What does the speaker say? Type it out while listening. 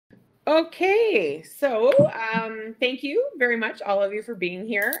Okay, so thank you very much, all of you, for being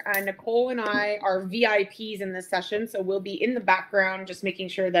here. Nicole and I are VIPs in this session, so we'll be in the background just making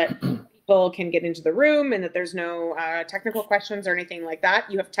sure that people can get into the room and that there's no technical questions or anything like that.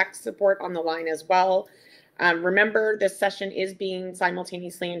 You have tech support on the line as well. Remember, this session is being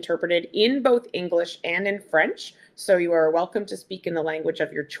simultaneously interpreted in both English and in French, so you are welcome to speak in the language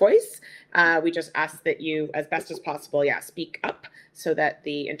of your choice. We just ask that you, as best as possible, speak up so that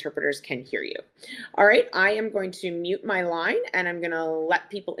the interpreters can hear you. All right, I am going to mute my line and I'm going to let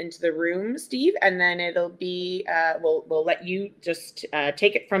people into the room, Steve, and then it'll be, we'll let you just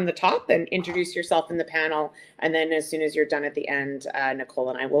take it from the top and introduce yourself in the panel. And then as soon as you're done at the end, Nicole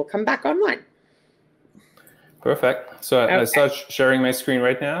and I will come back online. Perfect. So I start sharing my screen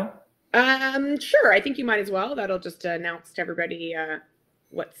right now? Sure, I think you might as well. That'll just announce to everybody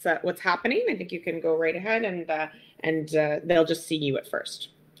what's happening. I think you can go right ahead and they'll just see you at first.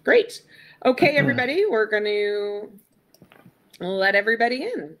 Great. Okay, everybody, we're going to let everybody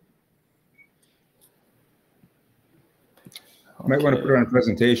in. You might want to put on a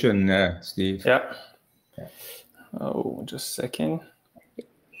presentation, Steve. Yeah. Oh, just a second.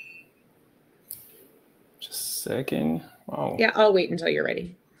 Second. Oh. Yeah, I'll wait until you're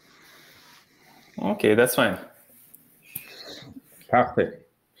ready. Okay, that's fine. Perfect.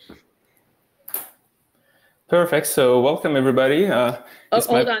 Perfect. So welcome everybody. Hold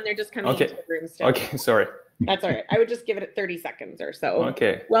on, they're just coming into the room still. Okay, sorry. That's all right. I would just give it 30 seconds or so.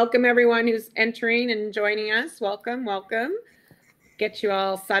 Okay. Welcome everyone who's entering and joining us. Welcome, welcome. Get you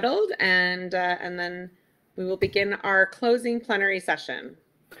all settled, and then we will begin our closing plenary session.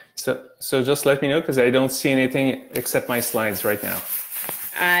 So just let me know, because I don't see anything except my slides right now.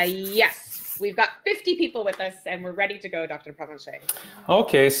 Yes, we've got 50 people with us and we're ready to go, Dr. Provencher.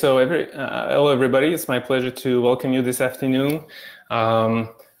 Okay, so hello everybody. It's my pleasure to welcome you this afternoon for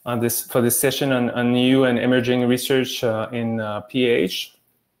this session on new and emerging research in PH.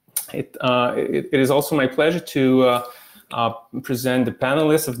 It is also my pleasure to present the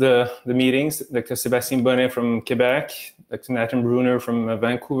panelists of the meetings: Dr. Sébastien Bonnet from Quebec, Dr. Nathan Bruner from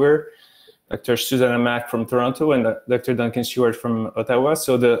Vancouver, Dr. Susanna Mack from Toronto, and Dr. Duncan Stewart from Ottawa.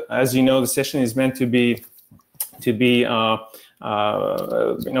 So as you know, the session is meant to be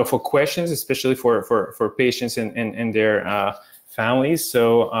for questions, especially for patients and their families.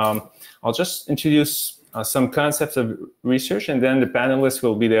 So I'll just introduce some concepts of research, and then the panelists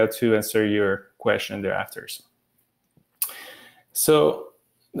will be there to answer your question thereafter.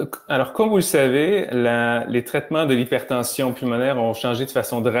 Alors, comme vous le savez, les traitements de l'hypertension pulmonaire ont changé de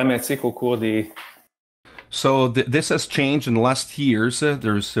façon dramatique au cours des... So this has changed in the last years.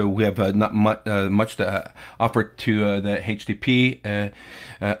 We have not much to offer to the HTP,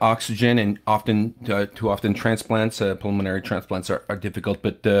 oxygen, and too often transplants, pulmonary transplants are difficult.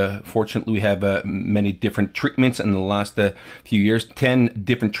 But fortunately, we have many different treatments in the last few years. 10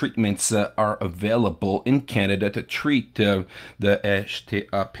 different treatments are available in Canada to treat the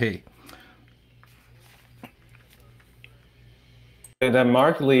HTP. That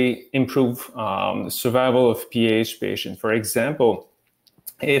markedly improve the survival of PH patients. For example,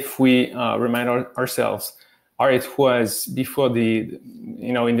 if we remind ourselves how it was before in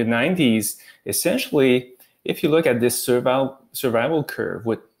the 90s, essentially, if you look at this survival curve,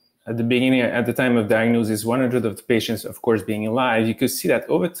 at the time of diagnosis, 100 of the patients, of course, being alive, you could see that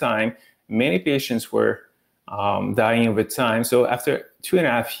over time, many patients were dying over time. So after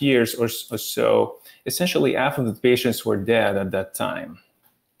 2.5 years or so, essentially half of the patients were dead at that time.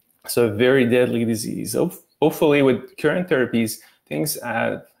 So a very deadly disease. Hopefully with current therapies, things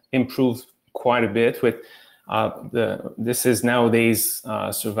have improved quite a bit with this is nowadays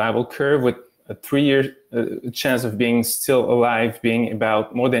survival curve with a 3-year chance of being still alive being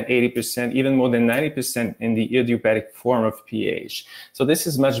about more than 80%, even more than 90% in the idiopathic form of PH. So this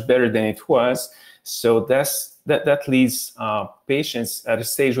is much better than it was. So that leads patients at a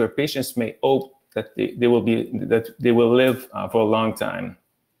stage where patients may hope that they will live for a long time.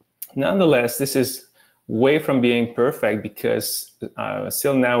 Nonetheless, this is way from being perfect, because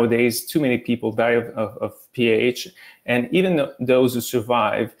still nowadays too many people die of PH, and even those who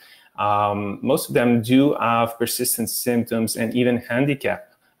survive, most of them do have persistent symptoms and even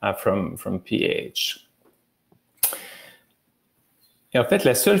handicap from PH. Et en fait,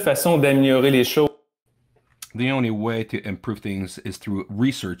 la seule façon d'améliorer les choses. The only way to improve things is through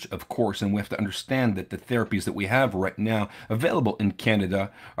research, of course, and we have to understand that the therapies that we have right now available in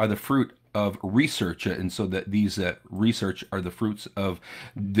Canada are the fruit of research, and so that these research are the fruits of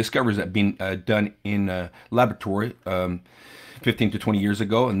discoveries that have been done in laboratory 15 to 20 years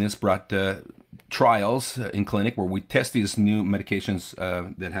ago, and this brought trials in clinic where we test these new medications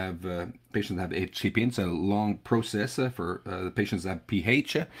that have patients that have HCP. It's a long process for the patients that have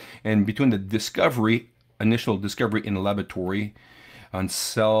PH. And between the initial discovery in the laboratory on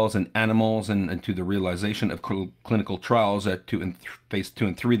cells and animals and to the realization of clinical trials phase 2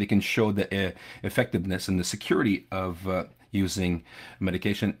 and 3, they can show the effectiveness and the security of using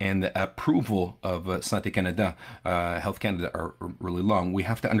medication, and the approval of Santé Canada, Health Canada are really long. We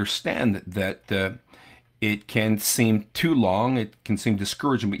have to understand that it can seem too long, it can seem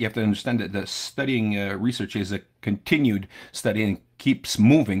discouraging, but you have to understand that the studying research is a continued study and keeps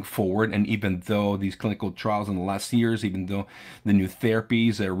moving forward. And even though these clinical trials in the last years, even though the new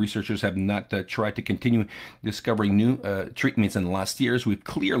therapies, researchers have not tried to continue discovering new treatments in the last years, we've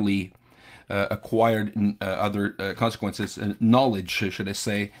clearly acquired other consequences, knowledge, should I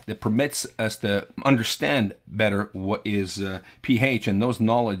say, that permits us to understand better what is pH, and those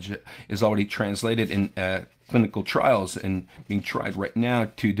knowledge is already translated in clinical trials and being tried right now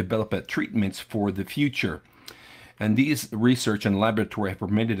to develop treatments for the future. And these research and laboratory have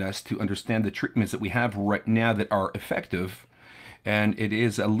permitted us to understand the treatments that we have right now that are effective, and it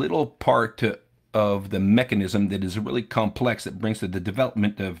is a little part of the mechanism that is really complex that brings to the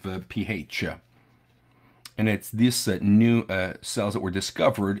development of pH. And it's these new cells that were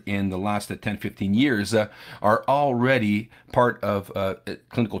discovered in the last 10-15 years are already part of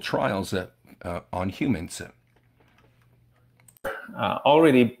clinical trials on humans.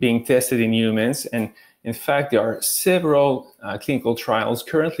 Already being tested in humans, and in fact there are several clinical trials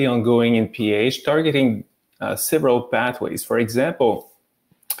currently ongoing in pH targeting several pathways. For example,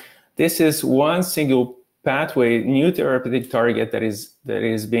 this is one single pathway, new therapeutic target that is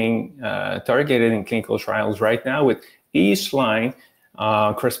being targeted in clinical trials right now, with each line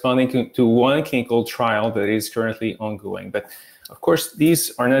corresponding to one clinical trial that is currently ongoing. But of course,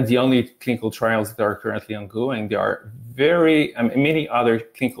 these are not the only clinical trials that are currently ongoing. There are many other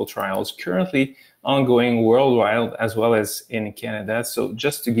clinical trials currently ongoing worldwide as well as in Canada. So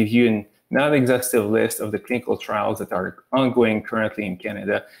just to give you an non-exhaustive list of the clinical trials that are ongoing currently in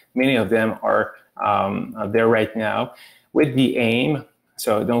Canada. Many of them are there right now with the aim,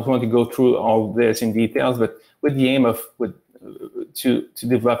 so I don't want to go through all this in details, but with the aim of to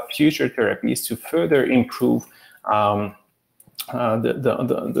develop future therapies to further improve the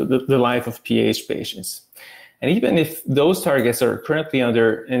life of PH patients. And even if those targets are currently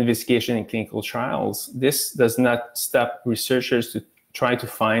under investigation in clinical trials, this does not stop researchers to try to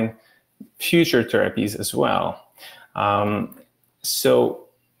find future therapies as well. So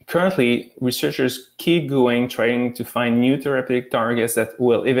currently, researchers keep going, trying to find new therapeutic targets that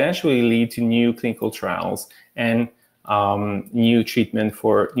will eventually lead to new clinical trials and new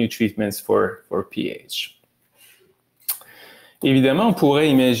treatments for PH. Évidemment, on pourrait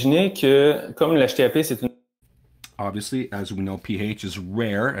imaginer que, comme l'HTAP, c'est une... Obviously, as we know, PH is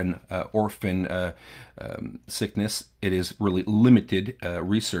rare and orphan sickness. It is really limited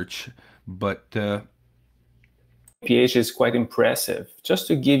research, but PH is quite impressive. Just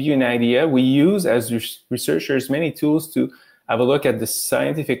to give you an idea, we use as researchers many tools to have a look at the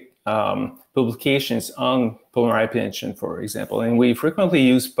scientific publications on pulmonary hypertension, for example, and we frequently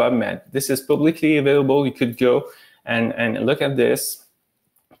use PubMed. This is publicly available. You could go and look at this.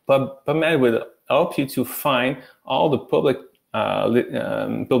 PubMed will help you to find all the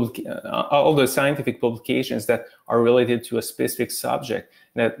all the scientific publications that are related to a specific subject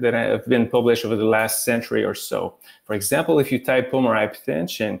that have been published over the last century or so. For example, if you type pulmonary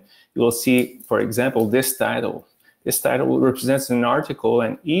hypertension, you will see, for example, this title. This title represents an article,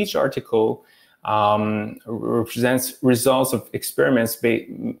 and each article represents results of experiments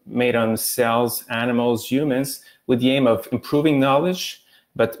made on cells, animals, humans, with the aim of improving knowledge,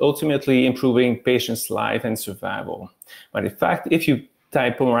 but ultimately improving patients' life and survival. But in fact, if you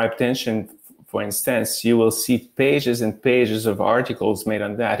type pulmonary hypertension, for instance, you will see pages and pages of articles made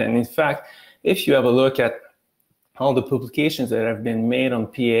on that. And in fact, if you have a look at all the publications that have been made on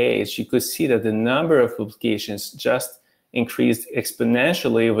PAH, you could see that the number of publications just increased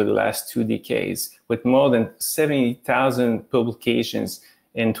exponentially over the last 2 decades, with more than 70,000 publications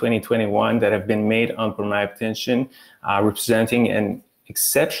in 2021 that have been made on pulmonary hypertension, representing an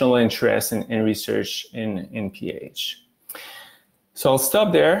exceptional interest in research in PH. So I'll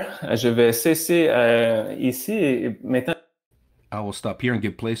stop there. Je vais cesser ici. Maintenant, I will stop here and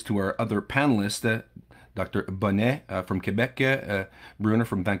give place to our other panelists, Dr. Bonnet from Quebec, Bruner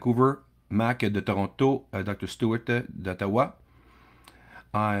from Vancouver, Mac de Toronto, Dr. Stewart d'Ottawa.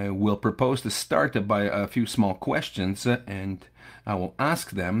 I will propose to start by a few small questions, and I will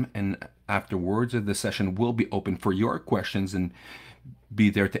ask them, and afterwards the session will be open for your questions. And be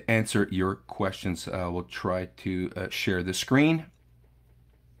there to answer your questions. We'll try to share the screen.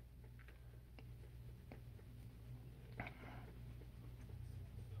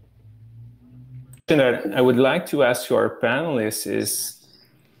 That I would like to ask your panelists is,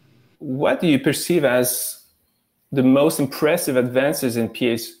 what do you perceive as the most impressive advances in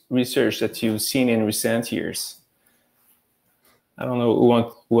pH research that you've seen in recent years? I don't know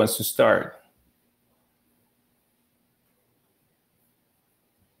who wants to start.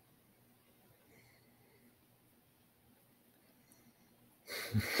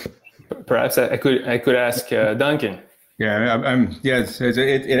 Perhaps I could ask Duncan. Yeah, yes,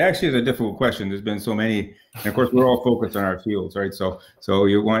 it actually is a difficult question. There's been so many, and of course, we're all focused on our fields, right? So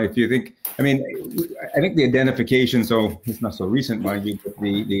you want, if you think, I mean, I think the identification, so it's not so recent, mind you, but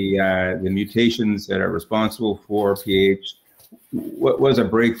the mutations that are responsible for pH was a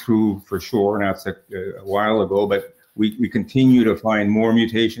breakthrough for sure. Now it's a while ago, but we continue to find more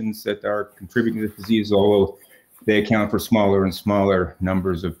mutations that are contributing to this disease, although they account for smaller and smaller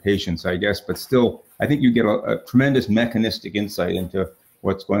numbers of patients, I guess, but still, I think you get a tremendous mechanistic insight into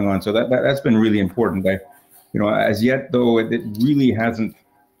what's going on. So that's been really important. As yet, though, it really hasn't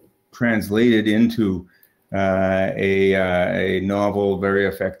translated into a novel, very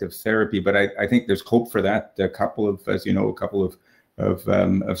effective therapy. But I think there's hope for that. A couple of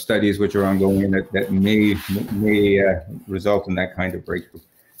studies which are ongoing that may result in that kind of breakthrough.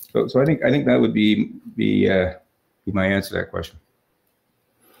 So I think that would be my answer to that question.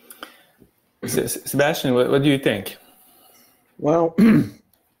 Sebastian, what do you think? Well,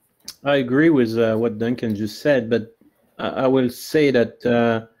 I agree with what Duncan just said, but I will say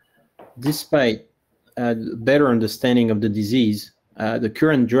that despite better understanding of the disease, the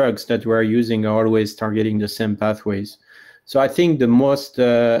current drugs that we are using are always targeting the same pathways. So I think the most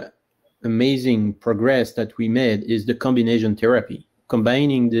amazing progress that we made is the combination therapy.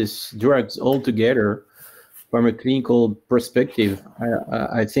 Combining these drugs all together from a clinical perspective,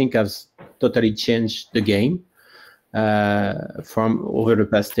 I think has totally changed the game from over the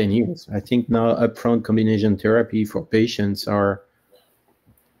past 10 years. I think now upfront combination therapy for patients are,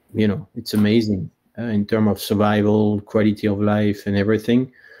 it's amazing in terms of survival, quality of life, and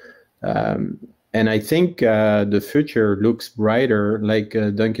everything. And I think the future looks brighter, like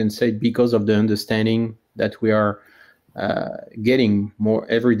Duncan said, because of the understanding that we are getting more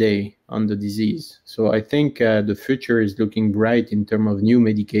every day on the disease. So I think the future is looking bright in terms of new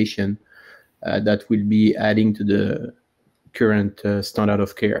medication that will be adding to the current standard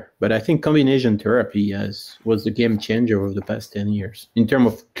of care. But I think combination therapy was the game changer over the past 10 years in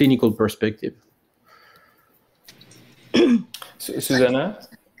terms of clinical perspective. Susanna?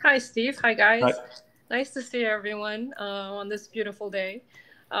 Hi, Steve. Hi, guys. Hi. Nice to see everyone on this beautiful day.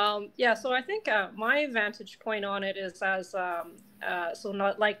 So I think my vantage point on it is so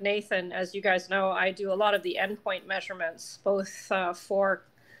not like Nathan, as you guys know, I do a lot of the endpoint measurements, both for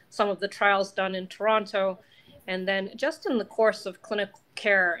some of the trials done in Toronto and then just in the course of clinical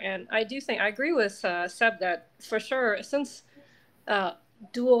care. And I agree with Seb that for sure, since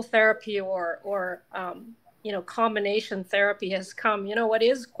dual therapy or combination therapy has come, what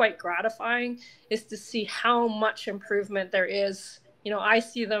is quite gratifying is to see how much improvement there is. I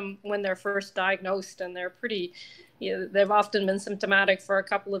see them when they're first diagnosed and they're pretty, they've often been symptomatic for a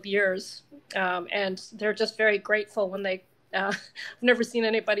couple of years. And they're just very grateful when they, I've never seen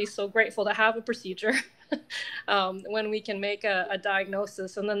anybody so grateful to have a procedure when we can make a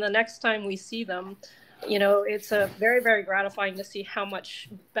diagnosis. And then the next time we see them, it's very, very gratifying to see how much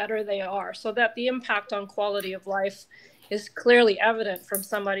better they are, so that the impact on quality of life is clearly evident from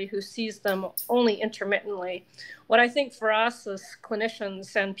somebody who sees them only intermittently. What I think for us as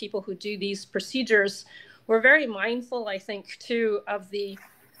clinicians and people who do these procedures, we're very mindful, I think, too, of the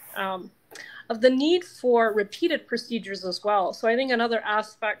need for repeated procedures as well. So I think another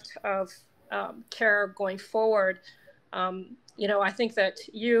aspect of care going forward, I think that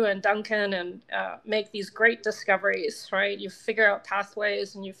you and Duncan and make these great discoveries, right? You figure out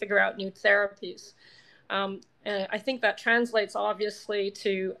pathways and you figure out new therapies. And I think that translates obviously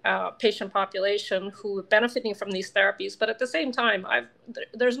to patient population who are benefiting from these therapies. But at the same time,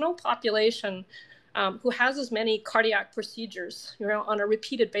 there's no population who has as many cardiac procedures, on a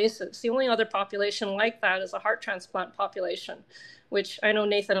repeated basis. The only other population like that is a heart transplant population, which I know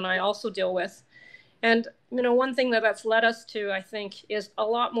Nathan and I also deal with. And, one thing that's led us to, I think, is a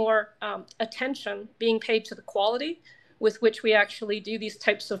lot more attention being paid to the quality with which we actually do these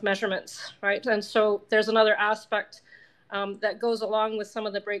types of measurements, right? And so there's another aspect that goes along with some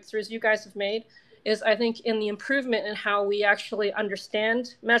of the breakthroughs you guys have made, is I think in the improvement in how we actually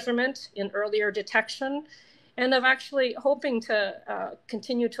understand measurement in earlier detection, and of actually hoping to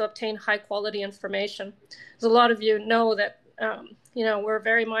continue to obtain high quality information. As a lot of you know that, we're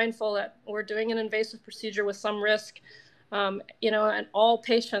very mindful that we're doing an invasive procedure with some risk, and all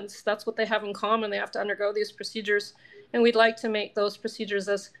patients, that's what they have in common. They have to undergo these procedures. And we'd like to make those procedures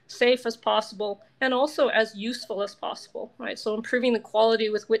as safe as possible and also as useful as possible, right? So improving the quality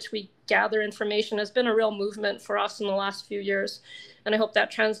with which we gather information has been a real movement for us in the last few years. And I hope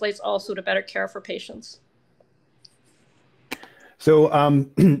that translates also to better care for patients. So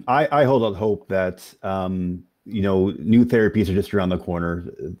I hold out hope that, new therapies are just around the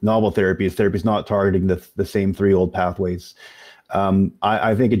corner, novel therapies not targeting the same three old pathways.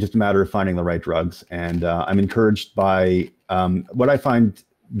 I think it's just a matter of finding the right drugs. And I'm encouraged by what I find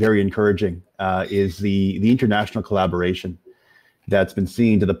very encouraging is the international collaboration that's been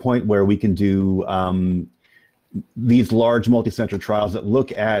seen to the point where we can do these large multi-center trials that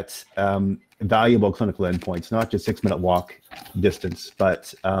look at valuable clinical endpoints, not just 6-minute walk distance,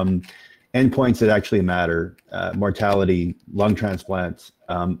 but endpoints that actually matter, mortality, lung transplant,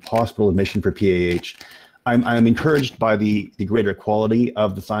 hospital admission for PAH. I'm encouraged by the greater quality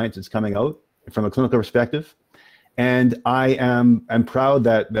of the science that's coming out from a clinical perspective. And I'm proud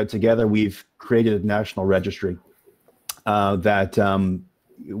that together we've created a national registry that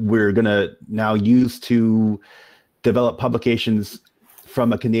we're going to now use to develop publications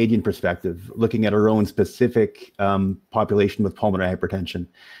from a Canadian perspective, looking at our own specific population with pulmonary hypertension.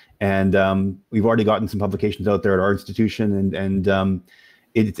 And we've already gotten some publications out there at our institution, and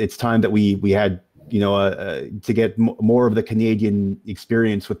it's time that we had to get more of the Canadian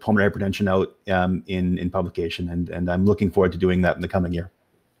experience with pulmonary hypertension out in publication, and I'm looking forward to doing that in the coming year.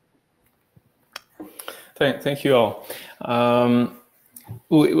 Thank you all.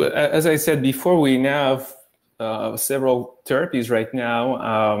 As I said before, we now have several therapies right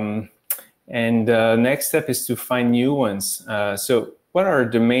now, and next step is to find new ones. So what are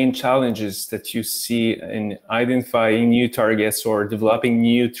the main challenges that you see in identifying new targets or developing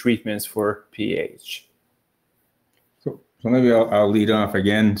new treatments for PH? So maybe I'll lead off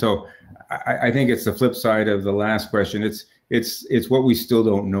again. So I think it's the flip side of the last question. It's what we still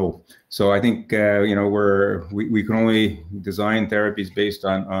don't know. So I think we can only design therapies based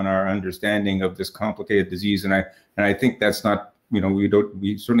on our understanding of this complicated disease, and I think that's not,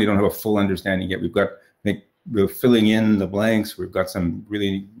 we certainly don't have a full understanding yet. We're filling in the blanks. We've got some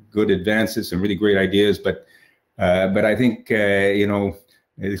really good advances, some really great ideas, but I think at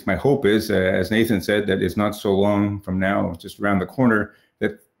least my hope is, as Nathan said, that it's not so long from now, just around the corner,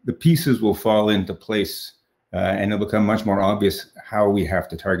 that the pieces will fall into place, and it'll become much more obvious how we have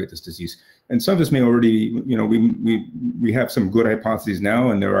to target this disease. And some of this may already, we have some good hypotheses now,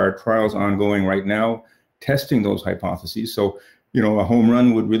 and there are trials ongoing right now testing those hypotheses. So a home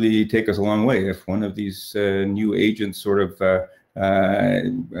run would really take us a long way if one of these new agents sort of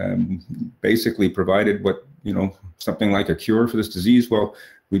basically provided something like a cure for this disease. Well,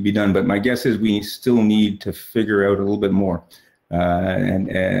 we'd be done. But my guess is we still need to figure out a little bit more and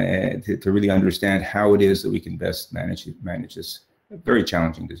to really understand how it is that we can best manage this very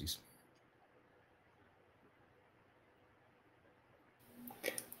challenging disease.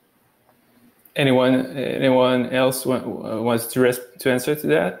 Anyone else wants to answer to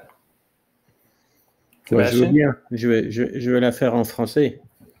that? Ouais, je veux bien. Je vais la faire en français,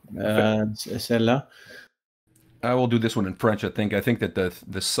 celle-là. I will do this one in French. I think that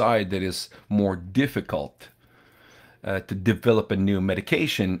the side that is more difficult to develop a new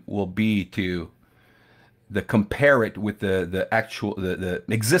medication will be to compare it with the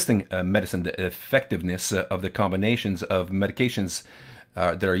existing medicine, the effectiveness of the combinations of medications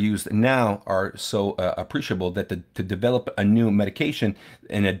that are used now are so appreciable that to develop a new medication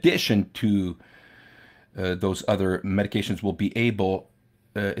in addition to those other medications will be able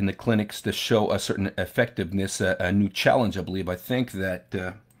in the clinics to show a certain effectiveness, a new challenge, I believe. I think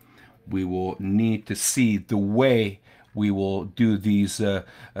that we will need to see the way we will do these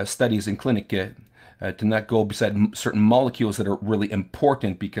studies in clinic to not go beside certain molecules that are really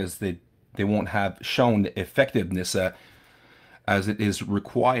important because they won't have shown the effectiveness as it is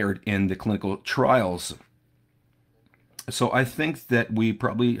required in the clinical trials. So I think that we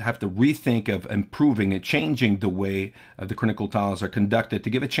probably have to rethink of improving and changing the way the clinical trials are conducted to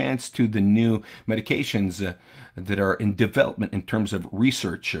give a chance to the new medications that are in development in terms of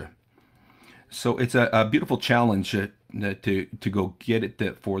research. So it's a beautiful challenge to go get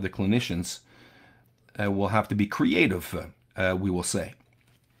it for the clinicians. We'll have to be creative, we will say.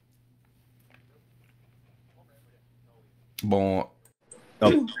 Bon.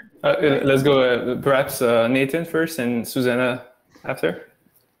 Oh. Let's go perhaps Nathan first and Susanna after.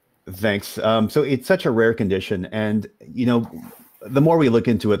 Thanks. So it's such a rare condition, and the more we look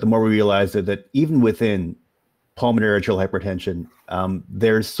into it, the more we realize that even within pulmonary arterial hypertension,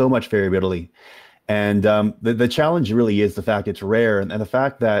 there's so much variability, and the challenge really is the fact it's rare, and the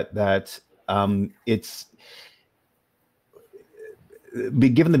fact that it's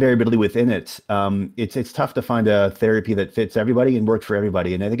given the variability within it, it's tough to find a therapy that fits everybody and works for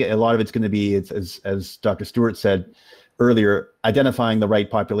everybody. And I think a lot of it's going to be, as Dr. Stewart said earlier, identifying the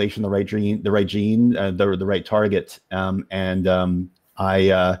right population, the right gene, the right target. I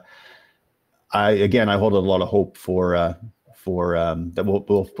hold a lot of hope for that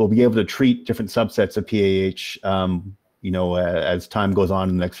we'll be able to treat different subsets of PAH, as time goes on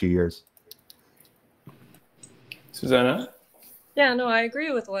in the next few years. Susanna? Yeah, no, I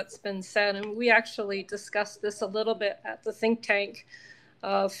agree with what's been said. And we actually discussed this a little bit at the think tank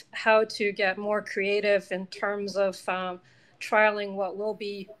of how to get more creative in terms of trialing what will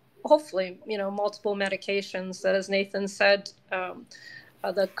be, hopefully, multiple medications that, as Nathan said,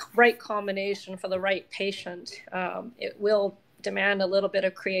 the right combination for the right patient. It will demand a little bit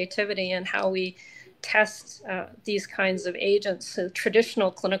of creativity in how we test these kinds of agents. So traditional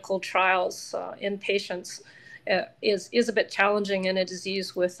clinical trials in patients is a bit challenging in a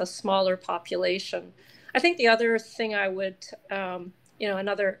disease with a smaller population. I think the other thing I would,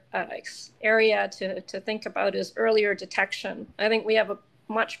 another area to think about is earlier detection. I think we have a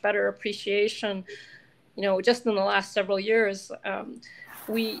much better appreciation, just in the last several years.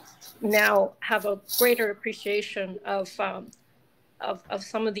 We now have a greater appreciation of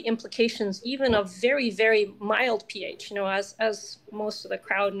some of the implications, even of very, very mild pH. As most of the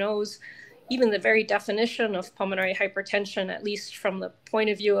crowd knows, even the very definition of pulmonary hypertension, at least from the point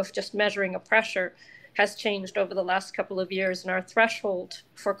of view of just measuring a pressure, has changed over the last couple of years. And our threshold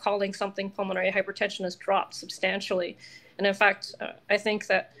for calling something pulmonary hypertension has dropped substantially. And in fact, I think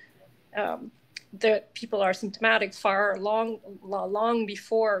that that people are symptomatic long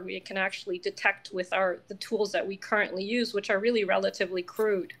before we can actually detect with the tools that we currently use, which are really relatively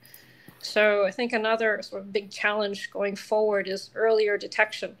crude. So I think another sort of big challenge going forward is earlier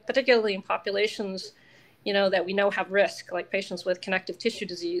detection, particularly in populations, that we know have risk, like patients with connective tissue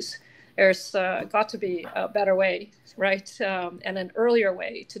disease. There's got to be a better way, right, and an earlier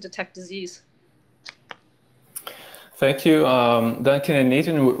way to detect disease. Thank you, Duncan and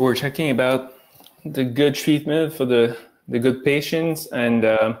Nathan. We're talking about the good treatment for the good patients, and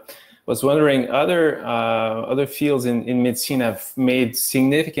was wondering, other fields in medicine have made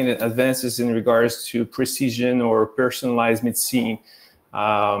significant advances in regards to precision or personalized medicine.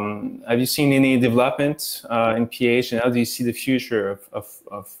 Have you seen any development in PH, and how do you see the future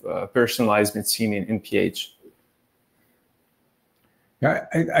of personalized medicine in PH? Yeah,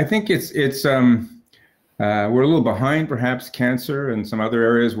 I think it's we're a little behind perhaps cancer and some other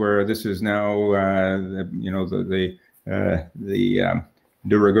areas where this is now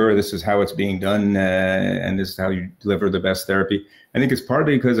de rigueur, this is how it's being done, and this is how you deliver the best therapy. I think it's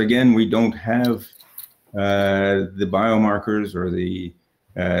partly because, again, we don't have the biomarkers or the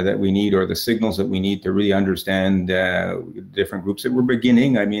that we need, or the signals that we need to really understand different groups that we're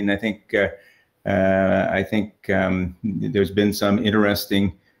beginning. I mean, I think there's been some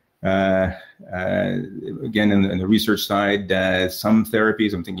interesting, again, in the research side, some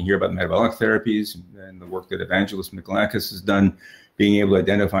therapies. I'm thinking here about metabolic therapies and the work that Evangelist Mikolakis has done, being able to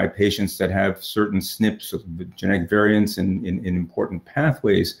identify patients that have certain SNPs of genetic variants in important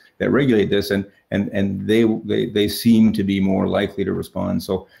pathways that regulate this, and they seem to be more likely to respond.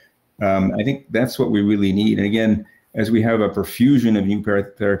 So I think that's what we really need. And again, as we have a profusion of new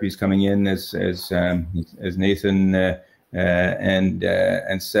therapies coming in, as Nathan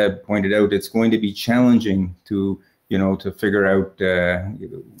and Seb pointed out, it's going to be challenging to figure out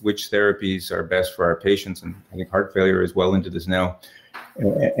which therapies are best for our patients. And I think heart failure is well into this now.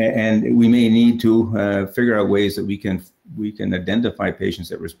 And we may need to figure out ways that we can identify patients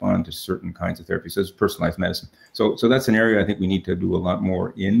that respond to certain kinds of therapies. So it's personalized medicine. So that's an area I think we need to do a lot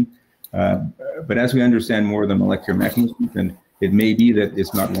more in. But as we understand more of the molecular mechanisms, and it may be that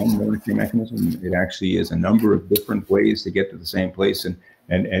it's not one molecular mechanism, it actually is a number of different ways to get to the same place. And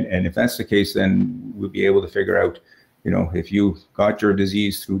if that's the case, then we'll be able to figure out, if you got your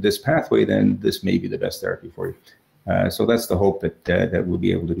disease through this pathway, then this may be the best therapy for you. So that's the hope that we'll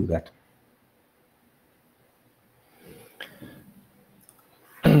be able to do that.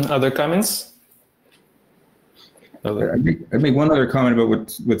 Other comments? I make one other comment about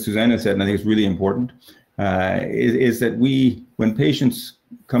what Susanna said, and I think it's really important, is that when patients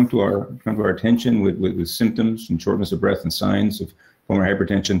come to our attention with symptoms and shortness of breath and signs of pulmonary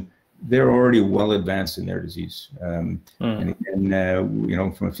hypertension, they're already well advanced in their disease. And again, you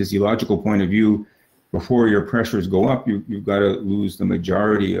know, from a physiological point of view, before your pressures go up, you've got to lose the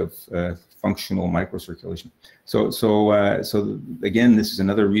majority of functional microcirculation. So again, this is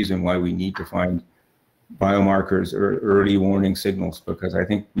another reason why we need to find biomarkers or early warning signals, because I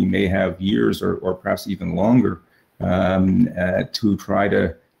think we may have years or perhaps even longer to try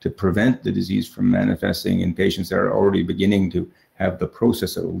to prevent the disease from manifesting in patients that are already beginning to have the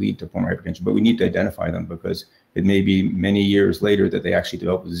process that will lead to pulmonary hypertension. But we need to identify them, because it may be many years later that they actually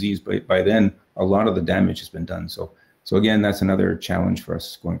develop the disease, but by then a lot of the damage has been done. So again, that's another challenge for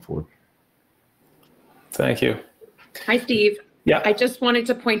us going forward. Thank you. Hi, Steve. Yeah. I just wanted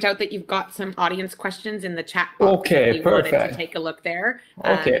to point out that you've got some audience questions in the chat box. Okay, if you perfect. wanted to take a look there.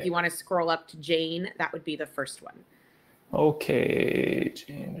 Okay. If you want to scroll up to Jane, that would be the first one. Okay,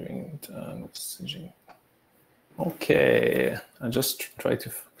 Jane during time of decision. Okay, I just try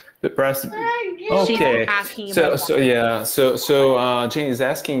to press. Okay. So Jane is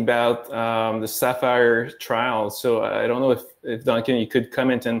asking about the Sapphire trial. So I don't know if Duncan, you could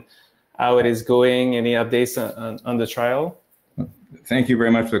comment on how it is going. Any updates on the trial? Thank you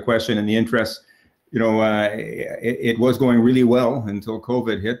very much for the question and the interest. You know, it was going really well until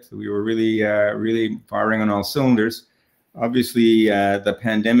COVID hit. We were really firing on all cylinders. Obviously, the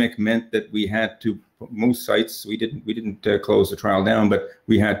pandemic meant that we had to, most sites, we didn't close the trial down, but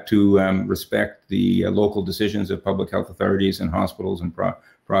we had to respect the local decisions of public health authorities and hospitals and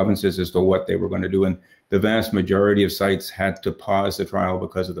provinces as to what they were going to do. And the vast majority of sites had to pause the trial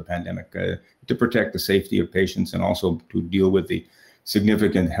because of the pandemic, to protect the safety of patients and also to deal with the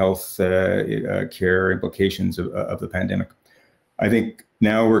significant health care implications of the pandemic. I think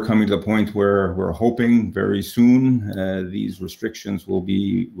now we're coming to the point where we're hoping very soon these restrictions will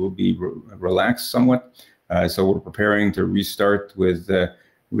be relaxed somewhat. So we're preparing to restart with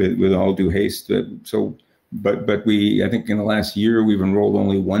all due haste. But I think in the last year we've enrolled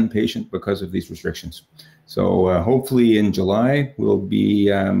only one patient because of these restrictions. So hopefully in July we'll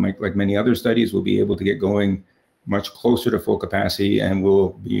be like many other studies, we'll be able to get going much closer to full capacity, and we'll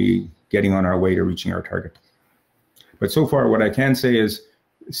be getting on our way to reaching our target. But so far, what I can say is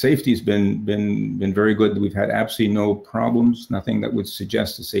safety's been very good. We've had absolutely no problems, nothing that would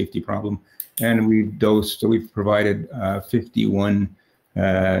suggest a safety problem. And we've provided 51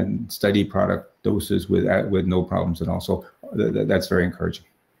 study product doses with no problems at all. So that's very encouraging.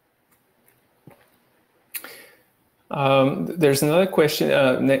 There's another question.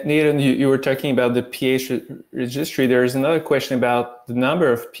 Nathan, you were talking about the PH registry. There's another question about the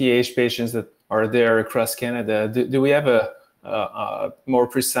number of PH patients that are there across Canada. Do we have a more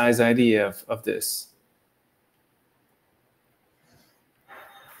precise idea of this?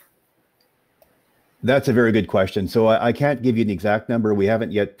 That's a very good question. So I can't give you an exact number. We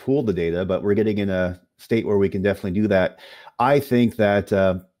haven't yet pooled the data, but we're getting in a state where we can definitely do that. I think that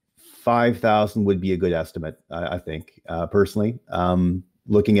 5,000 would be a good estimate, I think, personally.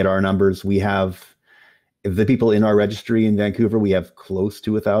 Looking at our numbers, we have, if the people in our registry in Vancouver, we have close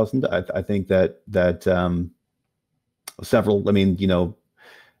to 1,000. I think that several, I mean, you know,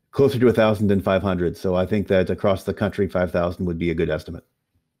 closer to 1,000 than 500. So I think that across the country, 5,000 would be a good estimate.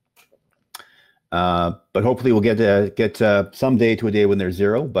 But hopefully we'll get someday to a day when there's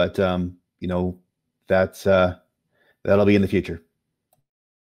zero, but you know, that'll be in the future.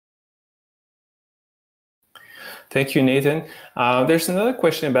 Thank you, Nathan. There's another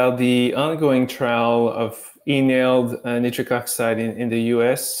question about the ongoing trial of inhaled nitric oxide in the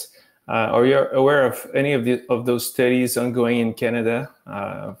US. Are you aware of any of those studies ongoing in Canada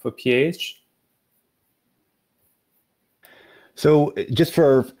for PH? So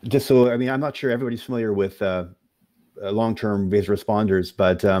I mean, I'm not sure everybody's familiar with long-term vasoresponders,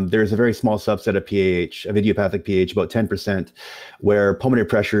 but there's a very small subset of PAH, of idiopathic PAH, about 10%, where pulmonary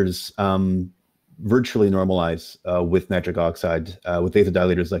pressures virtually normalize with nitric oxide, with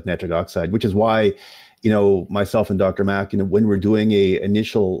vasodilators like nitric oxide, which is why, you know, myself and Dr. Mack, you know, when we're doing a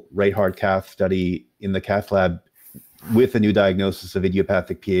initial right heart cath study in the cath lab with a new diagnosis of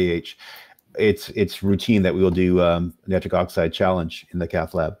idiopathic PAH, it's routine that we will do nitric oxide challenge in the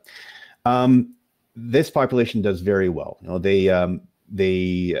cath lab. This population does very well. You know, they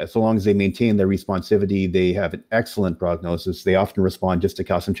so long as they maintain their responsivity, they have an excellent prognosis. They often respond just to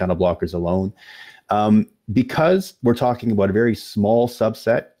calcium channel blockers alone. Because we're talking about a very small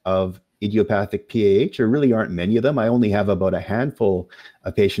subset of idiopathic PAH, there really aren't many of them. I only have about a handful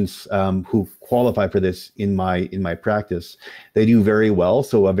of patients who qualify for this in my practice. They do very well,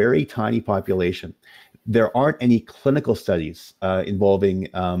 so a very tiny population. There aren't any clinical studies involving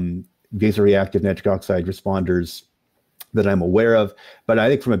vasoreactive nitric oxide responders that I'm aware of. But I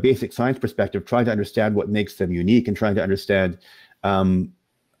think from a basic science perspective, trying to understand what makes them unique and trying to understand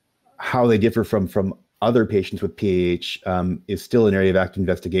how they differ from other patients with PAH is still an area of active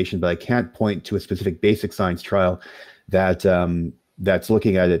investigation, but I can't point to a specific basic science trial that that's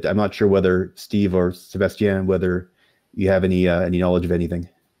looking at it. I'm not sure whether Steve or Sebastien, whether you have any knowledge of anything.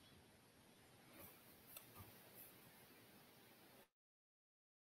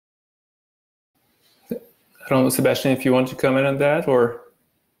 I don't know, Sebastien, if you want to comment on that, or?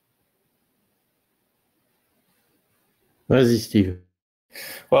 Vas-y, Steve.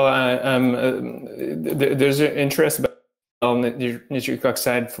 Well, there's an interest about nitric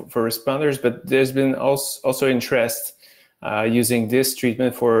oxide for responders, but there's been also interest using this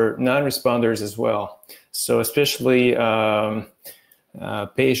treatment for non-responders as well. So especially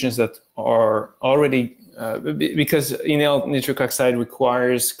patients that are already, because inhaled nitric oxide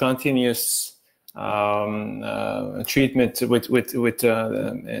requires continuous treatment with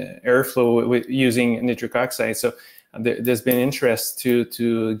airflow using nitric oxide. So there's been interest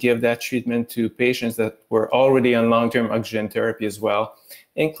to give that treatment to patients that were already on long-term oxygen therapy as well,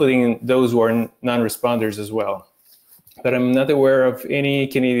 including those who are non-responders as well. But I'm not aware of any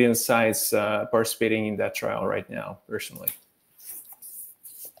Canadian sites participating in that trial right now, personally.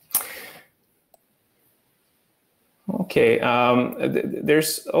 Okay,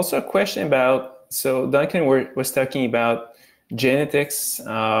 there's also a question about, so Duncan was talking about genetics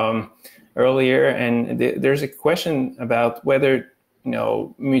earlier, and there's a question about whether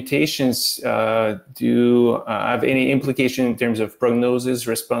mutations do have any implication in terms of prognosis,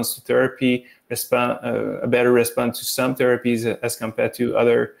 response to therapy, a better response to some therapies as compared to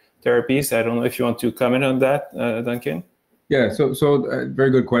other therapies. I don't know if you want to comment on that, Duncan. Yeah, so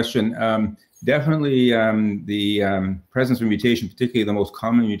very good question. Definitely the presence of mutation, particularly the most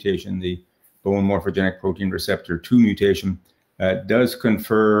common mutation, the bone morphogenic protein receptor 2 mutation, does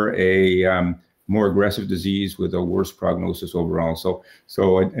confer a more aggressive disease with a worse prognosis overall.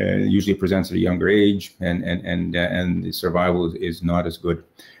 So it usually presents at a younger age, and the survival is not as good.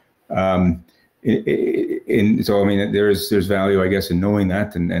 So I mean, there's value, I guess, in knowing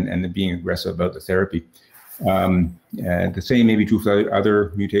that and being aggressive about the therapy. The same may be true for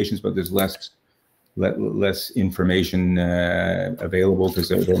other mutations, but there's less information available because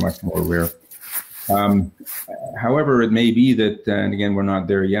they're much more rare. However, it may be that, and again, we're not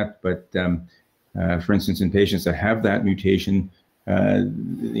there yet, but for instance, in patients that have that mutation,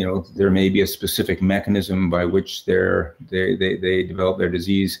 there may be a specific mechanism by which they develop their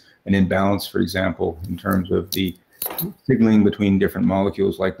disease, an imbalance, for example, in terms of the signaling between different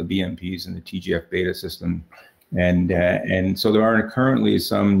molecules like the BMPs and the TGF-beta system. And so there are currently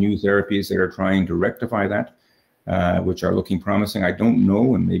some new therapies that are trying to rectify that, which are looking promising. I don't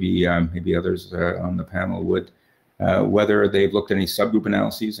know, and maybe others on the panel would, whether they've looked at any subgroup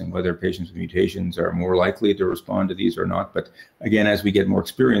analyses and whether patients with mutations are more likely to respond to these or not. But again, as we get more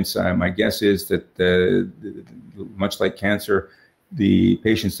experience, my guess is that much like cancer, the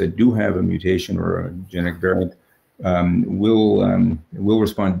patients that do have a mutation or a genetic variant will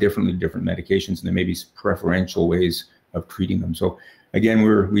respond differently to different medications, and there may be preferential ways of treating them. So again,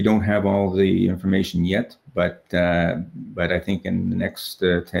 we don't have all the information yet, but I think in the next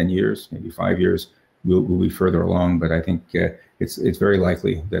 10 years, maybe 5 years, we'll be further along. But I think it's very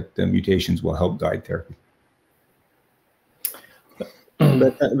likely that the mutations will help guide therapy.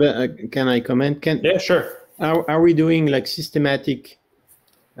 But can I comment? Yeah, sure. Are we doing like systematic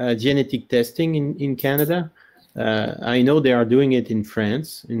genetic testing in Canada? I know they are doing it in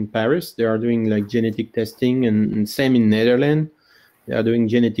France, in Paris. They are doing like genetic testing, and same in Netherlands. They are doing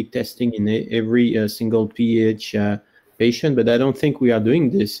genetic testing in every single PH patient, but I don't think we are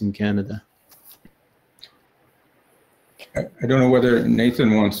doing this in Canada. I don't know whether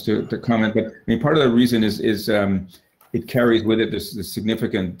Nathan wants to comment, but I mean, part of the reason is it carries with it this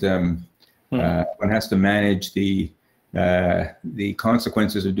significant. One has to manage the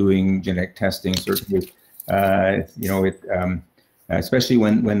consequences of doing genetic testing. Certainly, especially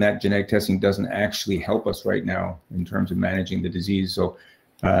when that genetic testing doesn't actually help us right now in terms of managing the disease. So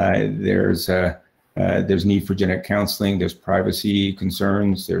there's need for genetic counseling. There's privacy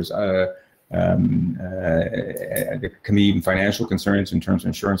concerns. There's there can be even financial concerns in terms of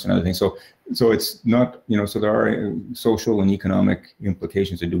insurance and other things. So it's not, so there are social and economic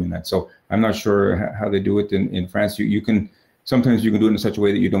implications of doing that. So I'm not sure how they do it in France. Sometimes you can do it in such a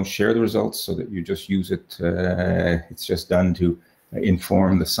way that you don't share the results, so that you just use it. It's just done to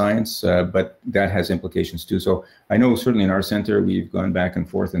inform the science, but that has implications too. So I know certainly in our center, we've gone back and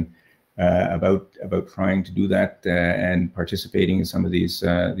forth and about trying to do that and participating in some of these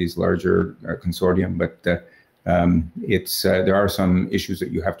larger consortium. But there are some issues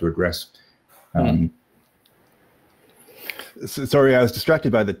that you have to address. Sorry, I was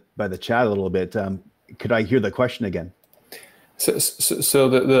distracted by the chat a little bit. Could I hear the question again? So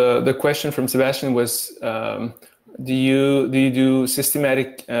the question from Sebastian was, do you do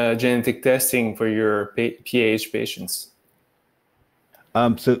systematic genetic testing for your PAH patients?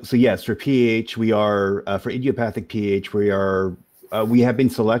 So yes, for PAH we are for idiopathic PAH we have been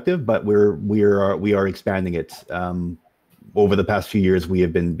selective, but we are expanding it. Over the past few years, we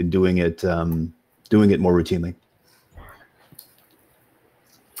have been doing it more routinely.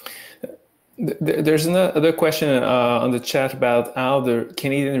 There's another question on the chat about how the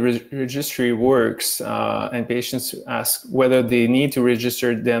Canadian registry works, and patients ask whether they need to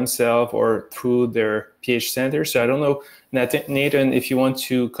register themselves or through their PH center. So I don't know, Nathan, if you want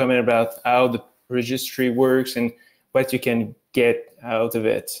to comment about how the registry works and what you can get out of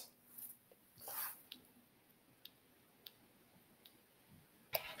it.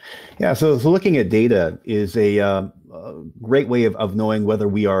 Yeah, so looking at data is a great way of knowing whether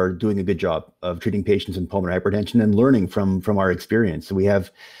we are doing a good job of treating patients in pulmonary hypertension and learning from our experience. So we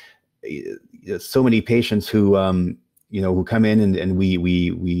have so many patients who who come in and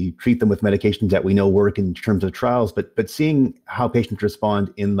we treat them with medications that we know work in terms of trials, but seeing how patients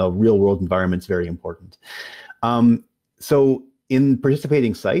respond in the real world environment is very important. So in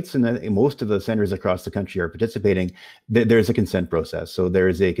participating sites, and most of the centers across the country are participating, there's a consent process. So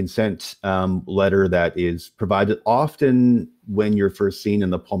there's a consent letter that is provided often when you're first seen in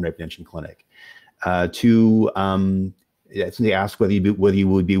the pulmonary hypertension clinic they ask whether you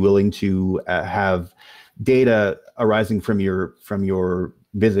would be willing to have data arising from your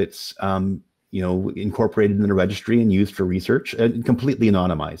visits incorporated in the registry and used for research and completely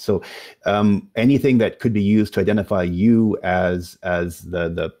anonymized. So anything that could be used to identify you as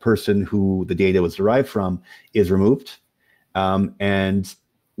the person who the data was derived from is removed. And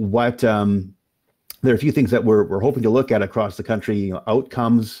what there are a few things that we're hoping to look at across the country,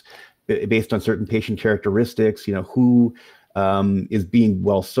 outcomes based on certain patient characteristics, who is being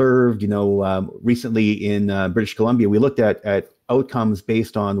well served. Recently in British Columbia, we looked at outcomes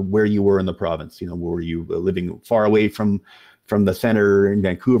based on where you were in the province. Were you living far away from the center in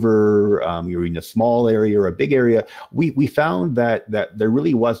Vancouver? You were in a small area or a big area. We found that there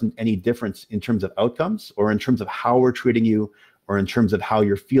really wasn't any difference in terms of outcomes, or in terms of how we're treating you, or in terms of how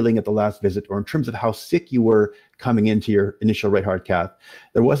you're feeling at the last visit, or in terms of how sick you were coming into your initial right heart cath.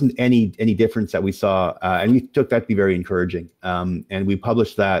 There wasn't any difference that we saw, and we took that to be very encouraging. And we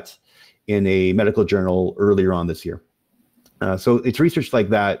published that in a medical journal earlier on this year. So it's research like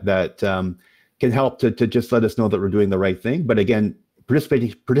that can help to just let us know that we're doing the right thing. But again,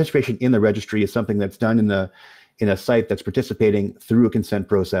 participation in the registry is something that's done in a site that's participating through a consent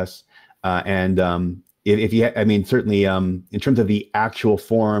process. If you, certainly in terms of the actual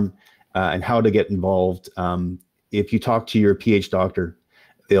form and how to get involved, if you talk to your PH doctor,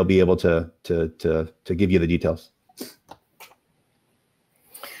 they'll be able to give you the details.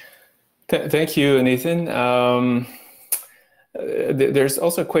 Thank you, Nathan. There's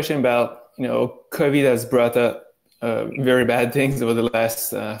also a question about, COVID has brought up very bad things over the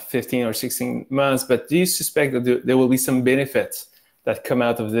last 15 or 16 months, but do you suspect that there will be some benefits that come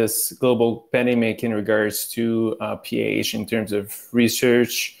out of this global pandemic in regards to PAH in terms of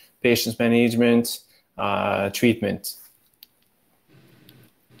research, patient management, treatment?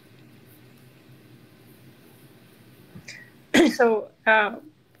 So,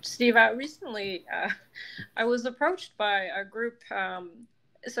 Steve, recently I was approached by a group.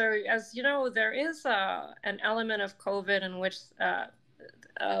 So, as you know, there is an element of COVID in which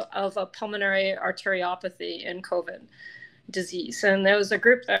of a pulmonary arteriopathy in COVID disease. And there was a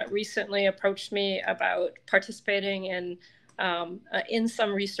group that recently approached me about participating in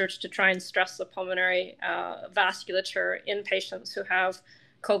some research to try and stress the pulmonary vasculature in patients who have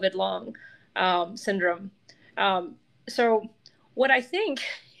COVID long syndrome. So what I think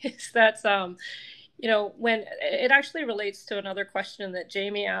is that, when it actually relates to another question that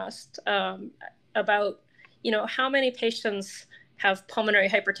Jamie asked about, how many patients have pulmonary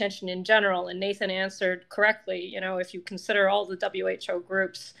hypertension in general, and Nathan answered correctly. If you consider all the WHO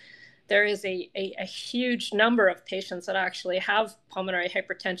groups, there is a huge number of patients that actually have pulmonary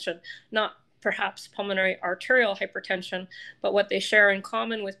hypertension, not perhaps pulmonary arterial hypertension, but what they share in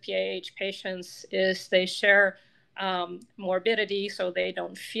common with PAH patients is they share morbidity, so they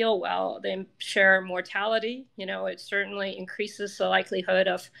don't feel well. They share mortality. It certainly increases the likelihood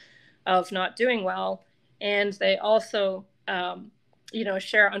of not doing well. And they also,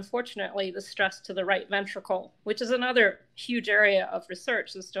 share, unfortunately, the stress to the right ventricle, which is another huge area of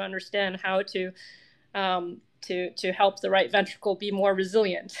research, is to understand how to to help the right ventricle be more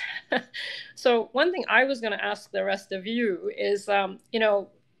resilient. So one thing I was going to ask the rest of you is,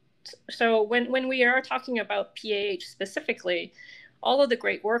 so when we are talking about PAH specifically, all of the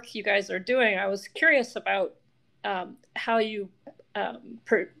great work you guys are doing, I was curious about how you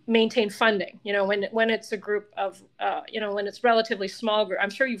maintain funding. When it's a group of, when it's relatively small group. I'm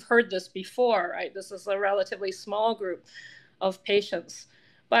sure you've heard this before, right? This is a relatively small group of patients,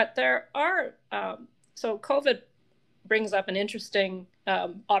 but there are. So COVID brings up an interesting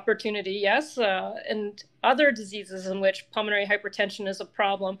opportunity, yes, and other diseases in which pulmonary hypertension is a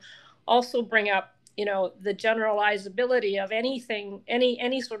problem also bring up, the generalizability of anything,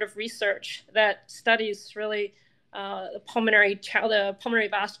 any sort of research that studies really the pulmonary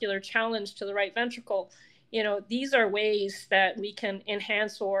vascular challenge to the right ventricle. These are ways that we can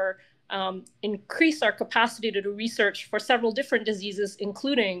enhance or increase our capacity to do research for several different diseases,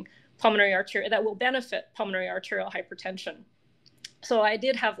 including pulmonary arterial, that will benefit pulmonary arterial hypertension. So I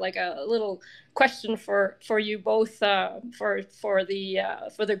did have like a little question for you both, for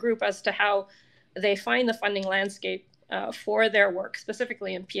the group, as to how they find the funding landscape for their work,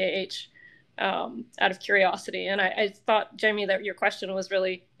 specifically in PAH, out of curiosity. And I thought, Jamie, that your question was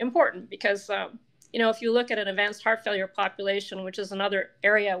really important because, if you look at an advanced heart failure population, which is another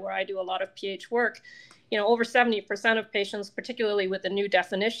area where I do a lot of PH work, over 70% of patients, particularly with the new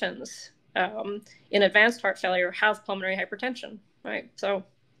definitions in advanced heart failure, have pulmonary hypertension, right? So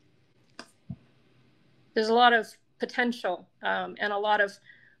there's a lot of potential and a lot of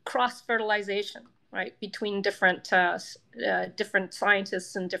cross-fertilization, right, between different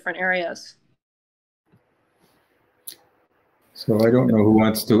scientists in different areas. So I don't know who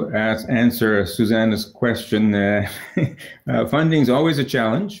wants to answer Susanna's question. Funding is always a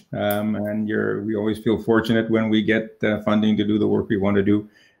challenge, and we always feel fortunate when we get funding to do the work we want to do.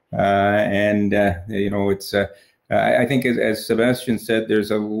 It's I think as Sebastian said,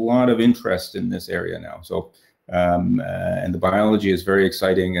 there's a lot of interest in this area now. So and the biology is very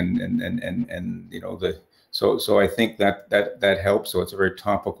exciting, so I think that helps. So it's a very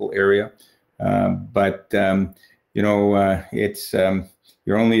topical area, it's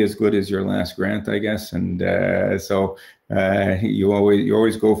you're only as good as your last grant, I guess, and you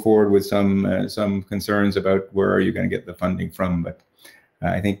always go forward with some concerns about where are you going to get the funding from. But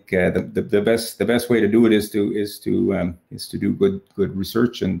I think the best way to do it is to do good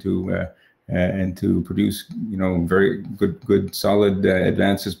research and to produce very good solid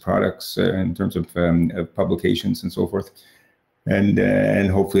advances products in terms of publications and so forth, and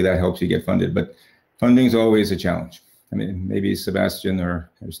hopefully that helps you get funded. But funding is always a challenge. I mean, maybe Sebastian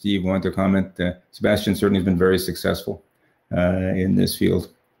or Steve want to comment. Sebastian certainly has been very successful in this field.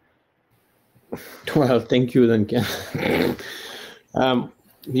 Well, thank you, Duncan. I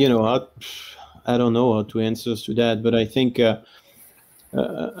don't know how to answer to that, but I think,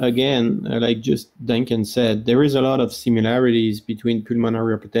 again, like just Duncan said, there is a lot of similarities between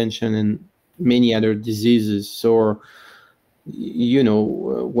pulmonary hypertension and many other diseases. So,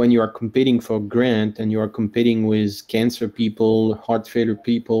 when you are competing for grant and you are competing with cancer people, heart failure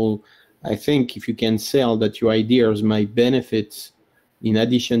people, I think if you can sell that your ideas might benefit in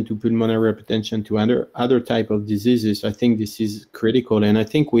addition to pulmonary hypertension to other type of diseases, I think this is critical. And I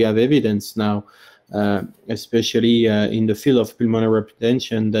think we have evidence now, especially in the field of pulmonary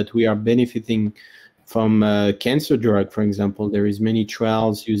hypertension, that we are benefiting from cancer drug. For example, there is many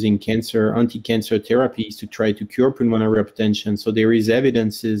trials using anti-cancer therapies to try to cure pulmonary hypertension. So there is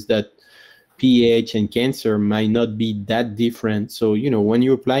evidences that PAH and cancer might not be that different. So, when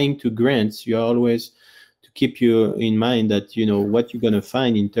you're applying to grants, you always to keep you in mind that, what you're going to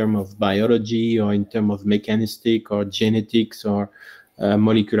find in terms of biology or in terms of mechanistic or genetics or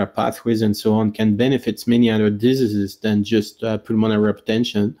molecular pathways and so on can benefit many other diseases than just pulmonary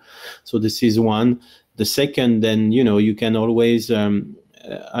hypertension. So this is one. The second, then, you can always,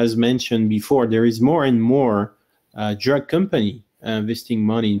 as mentioned before, there is more and more drug company investing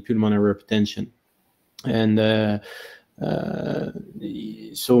money in pulmonary hypertension. And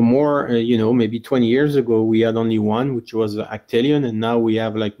so more, maybe 20 years ago, we had only one, which was Actelion, and now we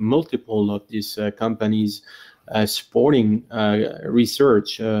have like multiple of these companies supporting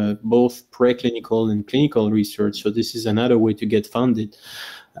research, both preclinical and clinical research. So this is another way to get funded.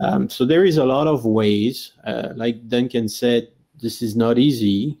 So there is a lot of ways. Like Duncan said, this is not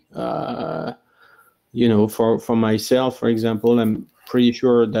easy. For myself, for example, I'm pretty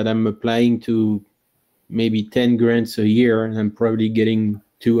sure that I'm applying to maybe 10 grants a year, and I'm probably getting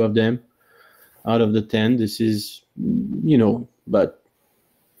 2 of them out of the 10. This is, but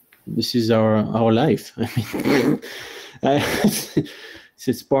this is our life. I mean,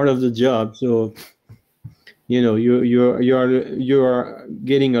 it's part of the job. So, you are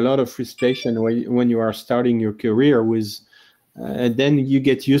getting a lot of frustration when you are starting your career with, and then you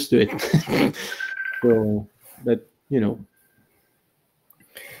get used to it. So, but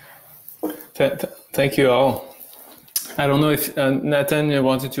Thank you all. I don't know if Nathan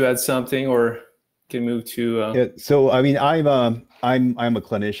wanted to add something, or can move to. Yeah, so I mean, I'm a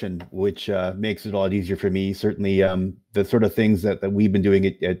clinician, which makes it a lot easier for me. Certainly, the sort of things that we've been doing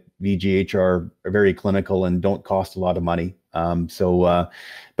at VGH are very clinical and don't cost a lot of money.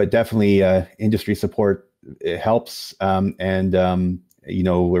 But definitely industry support, it helps, and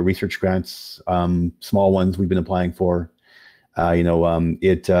research grants, small ones we've been applying for. I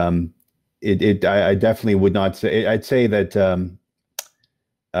definitely would not say. I'd say that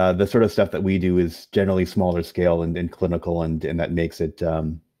the sort of stuff that we do is generally smaller scale and clinical, and that makes it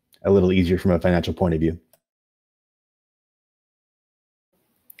a little easier from a financial point of view.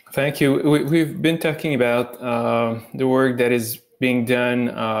 Thank you. We've been talking about the work that is being done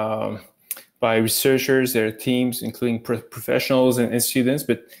by researchers, their teams, including professionals and students.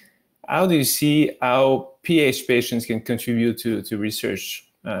 But how do you see how PH patients can contribute to research?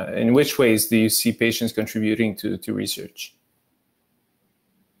 In which ways do you see patients contributing to research?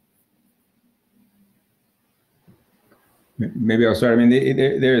 Maybe I'll start. I mean,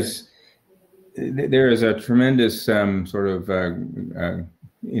 there is a tremendous sort of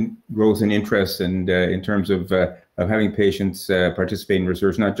growth in interest, and in terms of having patients participate in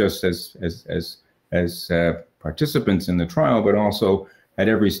research, not just as participants in the trial, but also at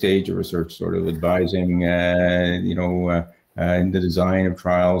every stage of research, sort of advising, in the design of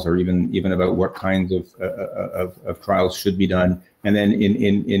trials, or even about what kinds of trials should be done, and then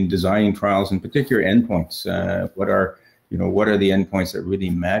in designing trials, in particular endpoints. What are the endpoints that really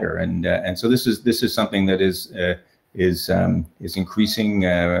matter? And so this is something that is increasing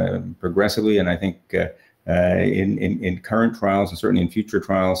progressively, and I think in current trials, and certainly in future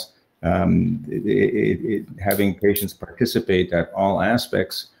trials, having patients participate at all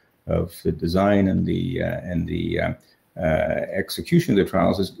aspects of the design and the execution of the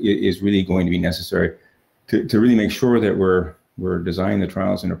trials is really going to be necessary to really make sure that we're designing the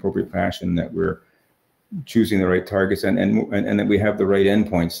trials in appropriate fashion, that we're choosing the right targets, and that we have the right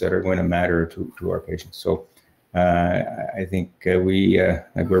endpoints that are going to matter to our patients. So I think we're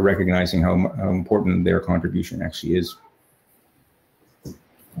recognizing how important their contribution actually is.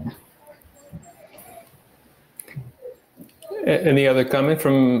 Any other comment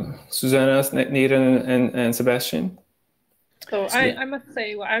from Susanna, Nathan, and Sebastian? So I must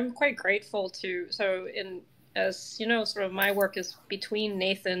say, I'm quite grateful to, as you know, sort of my work is between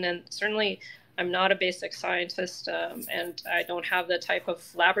Nathan, and certainly I'm not a basic scientist, and I don't have the type of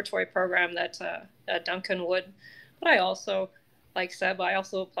laboratory program that Duncan would. But I also, like Seb, I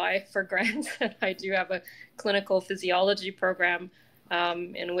also apply for grants, and I do have a clinical physiology program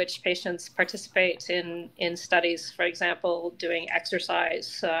in which patients participate in studies, for example, doing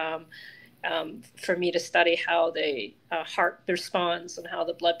exercise, for me to study how the heart responds and how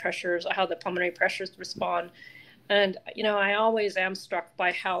the blood pressures, or how the pulmonary pressures respond. And, I always am struck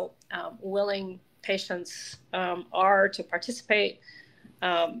by how willing patients are to participate.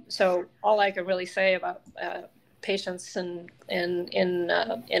 So all I can really say about patients in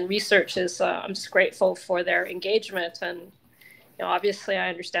research is I'm just grateful for their engagement. And, obviously I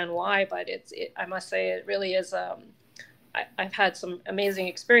understand why, but I must say it really is, I've had some amazing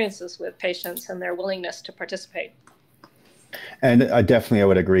experiences with patients and their willingness to participate. And definitely, I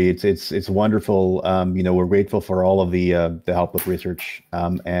would agree. It's wonderful. We're grateful for all of the help with research,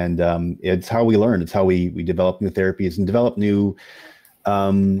 and it's how we learn. It's how we develop new therapies and develop new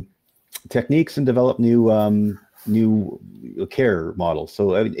techniques and develop new care models.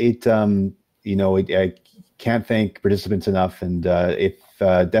 So I can't thank participants enough. And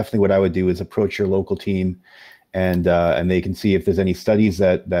definitely, what I would do is approach your local team, and they can see if there's any studies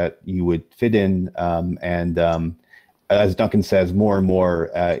that you would fit in, as Duncan says, more and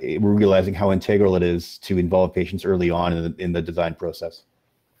more, we're realizing how integral it is to involve patients early on in the design process.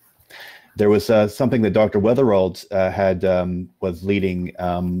 There was something that Dr. Weatherald was leading,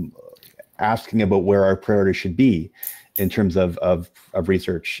 asking about where our priorities should be in terms of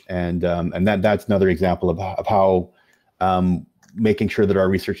research, and that's another example of how making sure that our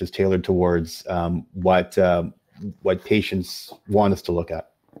research is tailored towards what patients want us to look at.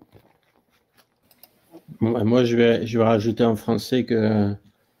 Moi, je vais rajouter en français que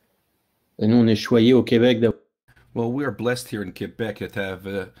nous, on est choyés au Québec. Well, we are blessed here in Quebec to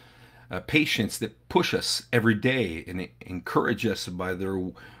have patients that push us every day and encourage us by their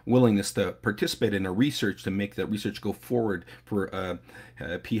willingness to participate in our research, to make that research go forward for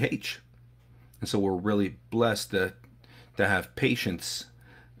PH. And so we're really blessed to have patients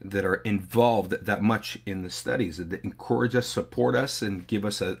that are involved that much in the studies, that encourage us, support us, and give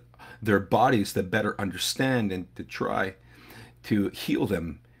us their bodies to better understand and to try to heal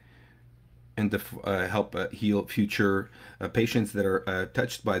them and to help heal future patients that are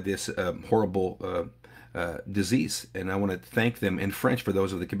touched by this horrible disease. And I want to thank them in French for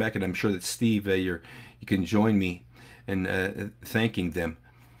those of the Quebec, and I'm sure that Steve, you can join me in thanking them.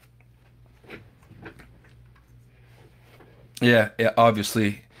 Yeah,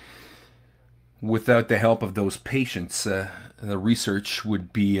 obviously, without the help of those patients, the research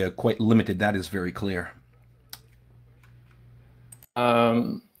would be quite limited. That is very clear.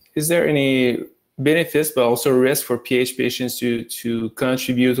 Is there any benefits, but also risk for PH patients to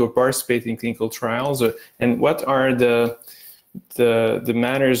contribute or participate in clinical trials? And what are the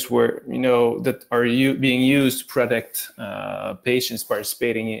manners where, that are being used to protect patients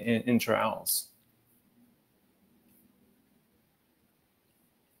participating in trials?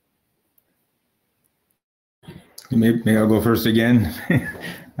 Maybe I'll go first again.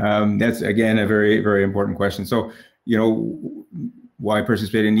 That's, again, a very, very important question. So, why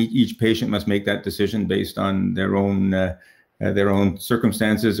participate in each patient must make that decision based on their own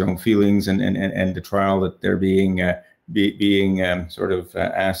circumstances, their own feelings, and the trial that they're being sort of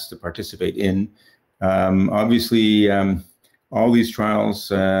asked to participate in. Obviously, all these trials,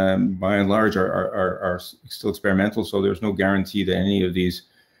 by and large, are still experimental, so there's no guarantee that any of these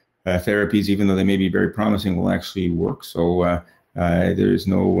therapies, even though they may be very promising, will actually work. So there is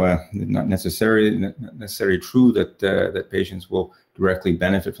not necessarily true that patients will directly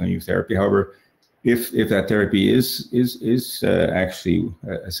benefit from the new therapy. However, if that therapy is actually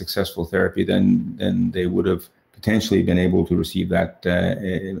a successful therapy, then they would have potentially been able to receive that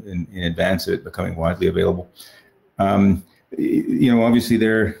in advance of it becoming widely available. Obviously,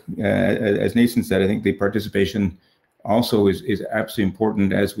 there, as Nathan said, I think the participation also is absolutely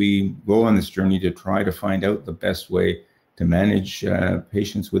important as we go on this journey to try to find out the best way to manage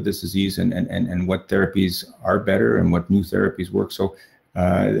patients with this disease and what therapies are better and what new therapies work. So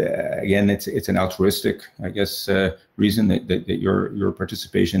again, it's an altruistic, I guess, reason that your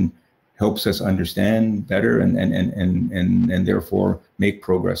participation helps us understand better and therefore make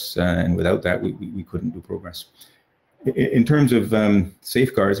progress. And without that, we couldn't do progress. In terms of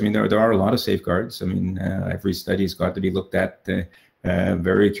safeguards, I mean, there are a lot of safeguards. I mean, every study's got to be looked at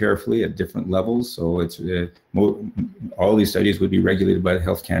very carefully at different levels. So it's all these studies would be regulated by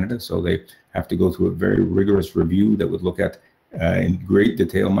Health Canada, so they have to go through a very rigorous review that would look at in great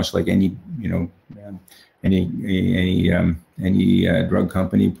detail, much like any drug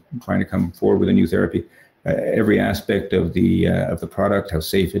company trying to come forward with a new therapy. Every aspect of the product, how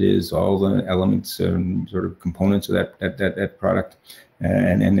safe it is, all the elements and sort of components of that product,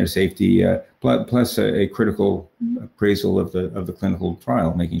 and their safety, plus a critical appraisal of the clinical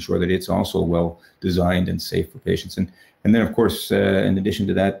trial, making sure that it's also well designed and safe for patients. And then, of course, in addition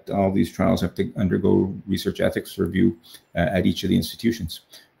to that, all these trials have to undergo research ethics review at each of the institutions.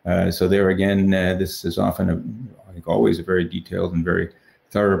 So there again, this is often, I think, always a very detailed and very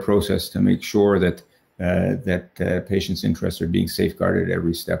thorough process to make sure that patients' interests are being safeguarded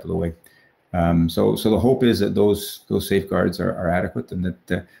every step of the way. So the hope is that those safeguards are adequate, and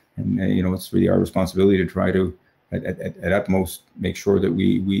that it's really our responsibility to try to at utmost make sure that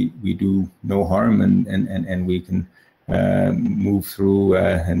we do no harm and we can move through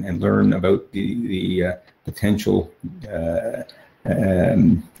and learn about the potential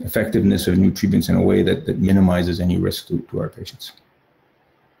effectiveness of new treatments in a way that minimizes any risk to our patients.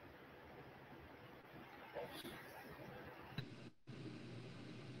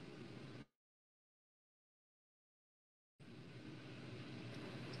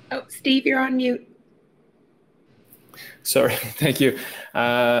 Oh, Steve, you're on mute. Sorry, thank you.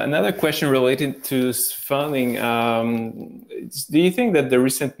 Another question related to funding. Do you think that the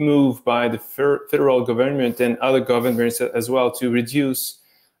recent move by the federal government and other governments as well to reduce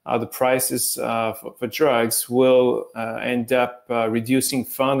the prices for drugs will end up reducing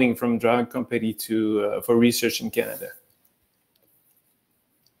funding from drug company for research in Canada?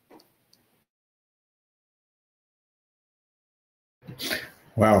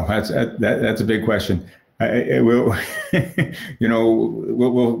 Wow, that's a big question. It will,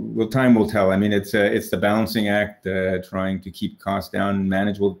 time will tell. I mean, it's the balancing act, trying to keep costs down,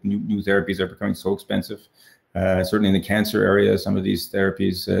 manageable. New therapies are becoming so expensive. Certainly in the cancer area, some of these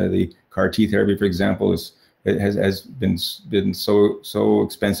therapies, the CAR T therapy, for example, has been so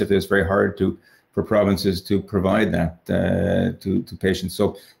expensive that it's very hard for provinces to provide that to patients.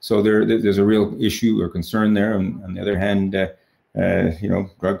 So there's a real issue or concern there. On the other hand,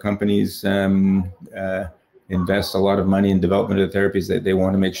 drug companies invest a lot of money in development of therapies. That they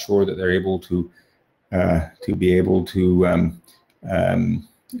want to make sure that they're able to be able to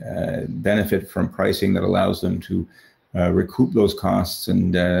benefit from pricing that allows them to recoup those costs,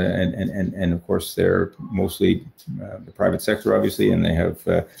 and of course they're mostly the private sector, obviously, and they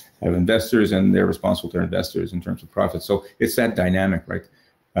have investors, and they're responsible to their investors in terms of profit. So it's that dynamic, right?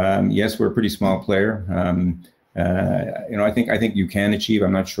 Yes, we're a pretty small player. I think you can achieve.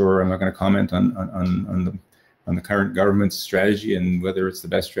 I'm not sure. I'm not going to comment on the current government's strategy and whether it's the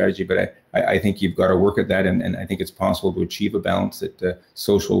best strategy, but I think you've got to work at that, and I think it's possible to achieve a balance that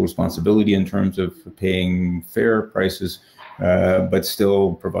social responsibility in terms of paying fair prices, but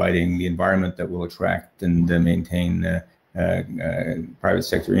still providing the environment that will attract and maintain private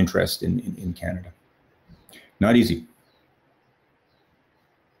sector interest in Canada. Not easy.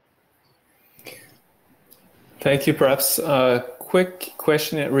 Thank you. Perhaps a quick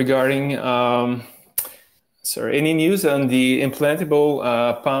question regarding any news on the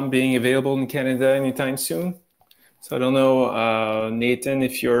implantable pump being available in Canada anytime soon? So I don't know, Nathan,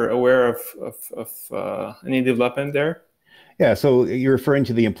 if you're aware of any development there. Yeah, so you're referring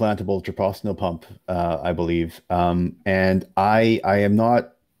to the implantable treprostinil pump, I believe, and I am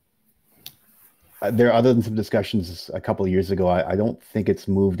not. There, other than some discussions a couple of years ago, I don't think it's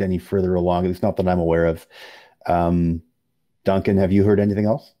moved any further along. It's not that I'm aware of. Duncan, have you heard anything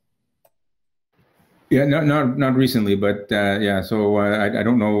else? Yeah, not recently, but yeah. So I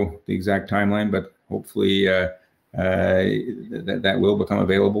don't know the exact timeline, but hopefully that will become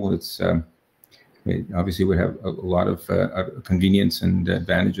available. It obviously would have a lot of convenience and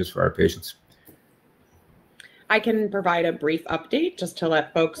advantages for our patients. I can provide a brief update just to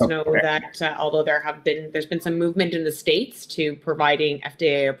let folks know that although there's been some movement in the States to providing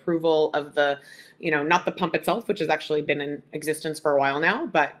FDA approval of the, not the pump itself, which has actually been in existence for a while now,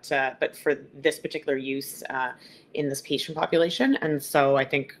 but for this particular use in this patient population. And so I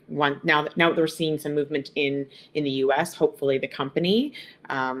think now that we're seeing some movement in the US, hopefully the company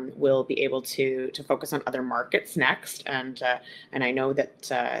will be able to focus on other markets next. And I know that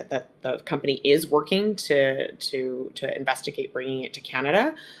the company is working to investigate bringing it to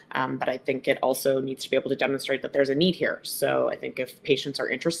Canada, but I think it also needs to be able to demonstrate that there's a need here. So I think if patients are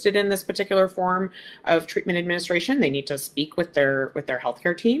interested in this particular form of treatment administration, they need to speak with their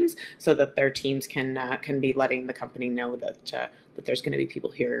healthcare teams so that their teams can be letting the company know that there's going to be people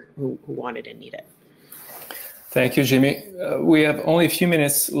here who want it and need it. Thank you, Jimmy. We have only a few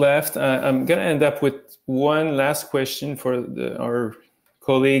minutes left. I'm going to end up with one last question for our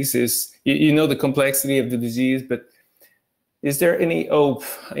colleagues. Is the complexity of the disease, but is there any hope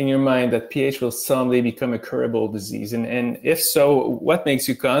in your mind that PH will someday become a curable disease? And if so, what makes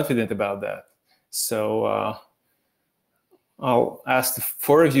you confident about that? So I'll ask the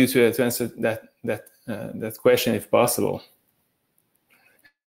four of you to answer that question if possible.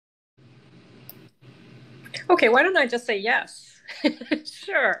 Okay, why don't I just say yes?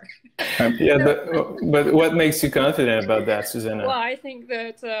 Sure. Yeah, but what makes you confident about that, Susanna? Well, I think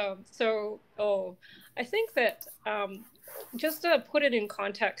that just to put it in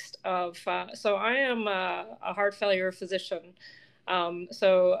context of, so I am a heart failure physician.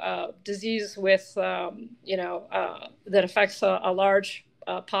 Disease with, that affects a large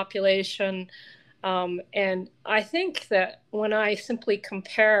population. And I think that when I simply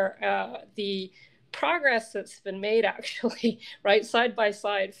compare the progress that's been made actually, right, side by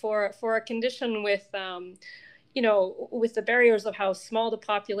side for a condition with, with the barriers of how small the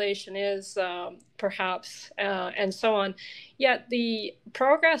population is, perhaps, and so on. Yet the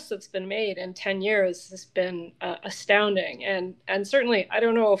progress that's been made in 10 years has been astounding. And certainly, I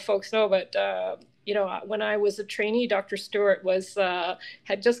don't know if folks know, but when I was a trainee, Dr. Stewart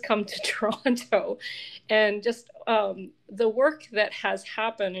had just come to Toronto, and just the work that has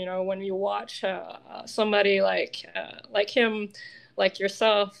happened, when you watch somebody like him, like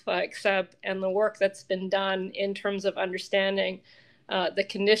yourself, Seb, and the work that's been done in terms of understanding the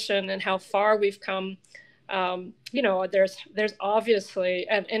condition and how far we've come. There's obviously,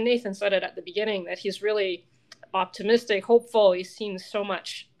 and Nathan said it at the beginning, that he's really optimistic, hopeful. He's seen so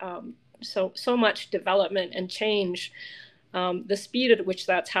much so much development and change. The speed at which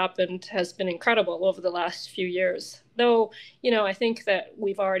that's happened has been incredible over the last few years. Though, I think that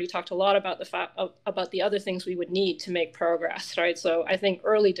we've already talked a lot about about the other things we would need to make progress, right? So I think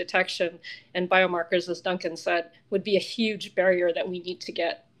early detection and biomarkers, as Duncan said, would be a huge barrier that we need to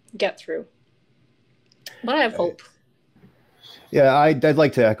get through. But I have hope. Yeah, I'd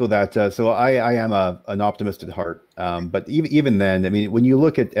like to echo that. So I am an optimist at heart. But even then, I mean, when you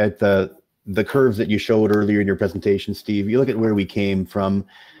look at the the curves that you showed earlier in your presentation, Steve, you look at where we came from,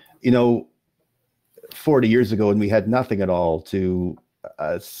 40 years ago, and we had nothing at all, to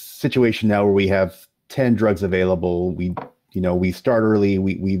a situation now where we have 10 drugs available. We start early.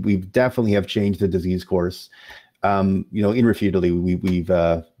 We definitely have changed the disease course. Irrefutably, we've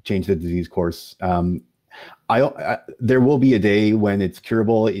changed the disease course. There will be a day when it's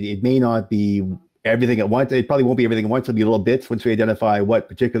curable. It may not be everything at once. It probably won't be everything at once. It'll be little bits once we identify what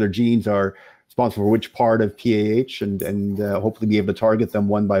particular genes are responsible for which part of PAH, and hopefully be able to target them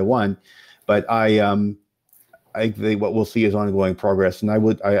one by one. But I think what we'll see is ongoing progress, and I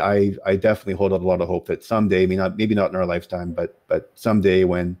definitely hold out a lot of hope that someday, maybe not in our lifetime, but someday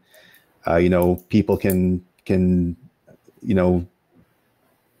when people can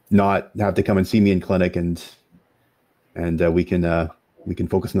not have to come and see me in clinic, and we can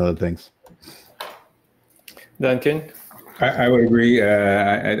focus on other things. Duncan? I would agree.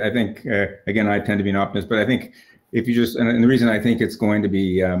 I think, again, I tend to be an optimist, but I think if you just, and the reason I think it's going to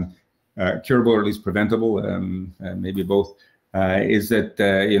be curable, or at least preventable, maybe both, is that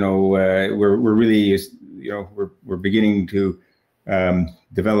we're really we're beginning to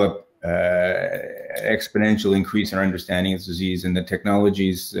develop exponential increase in our understanding of this disease, and the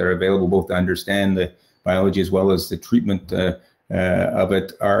technologies that are available both to understand the biology as well as the treatment of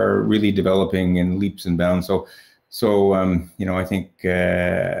it are really developing in leaps and bounds. So I think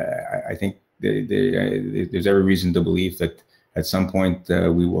there's every reason to believe that at some point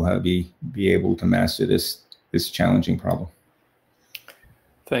we will be able to master this challenging problem.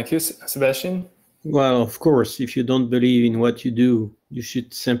 Thank you, Sebastian. Well, of course, if you don't believe in what you do, you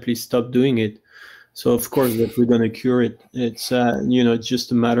should simply stop doing it. So of course that we're going to cure it. It's it's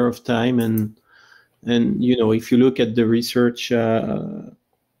just a matter of time, and if you look at the research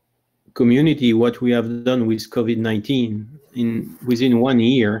community, what we have done with COVID-19, within 1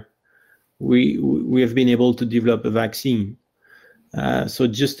 year, we have been able to develop a vaccine. So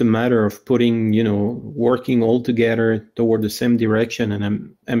just a matter of working all together toward the same direction,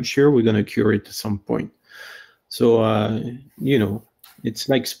 and I'm sure we're going to cure it at some point. So it's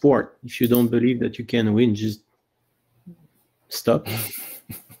like sport. If you don't believe that you can win, just stop.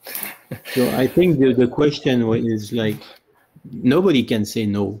 So I think the question is like, nobody can say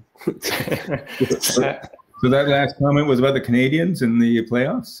no. So that last comment was about the Canadians in the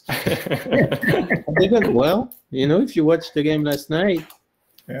playoffs? Well, if you watched the game last night.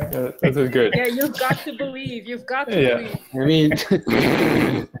 Yeah, that was good. Yeah, you've got to believe. You've got to believe. I mean,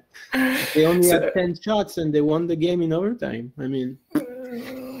 they only had 10 shots and they won the game in overtime. I mean.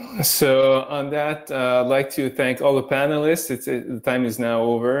 So on that, I'd like to thank all the panelists. The time is now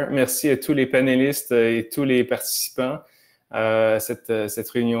over. Merci à tous les panélistes et tous les participants à cette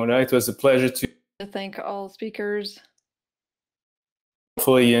réunion-là. It was a pleasure to thank all speakers.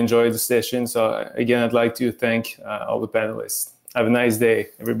 Hopefully you enjoyed the session. So again, I'd like to thank all the panelists. Have a nice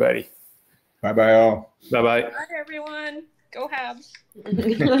day, everybody. Bye-bye all. Bye-bye. Bye, everyone. Go Habs.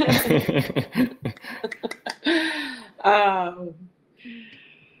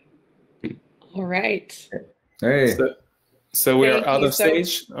 All right. Hey. So we are out of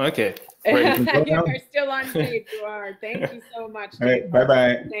stage? Okay. You're still on stage. You are. Thank you so much. All right.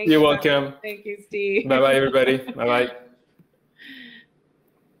 Bye-bye. You're welcome. Thank you, Steve. Bye-bye, everybody. Bye-bye.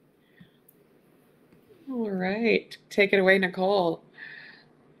 All right. Take it away, Nicole.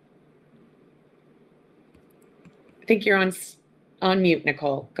 I think you're on mute,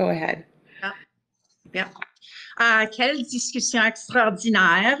 Nicole. Go ahead. Bien. Quelle discussion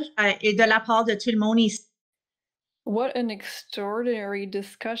extraordinaire et de la part de tout le monde ici. What an extraordinary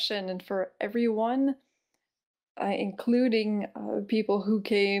discussion, and for everyone, including people who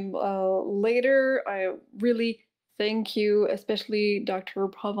came later, I really thank you, especially Dr.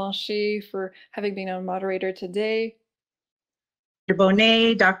 Provencher, for having been our moderator today. Dr.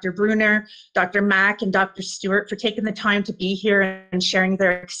 Bonnet, Dr. Brunner, Dr. Mack, and Dr. Stewart for taking the time to be here and sharing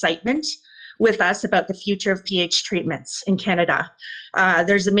their excitement with us about the future of PH treatments in Canada.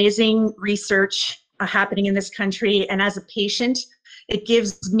 There's amazing research happening in this country, and as a patient, it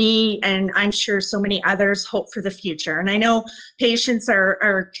gives me, and I'm sure so many others, hope for the future. And I know patients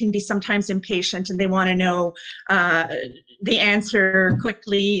can be sometimes impatient, and they want to know the answer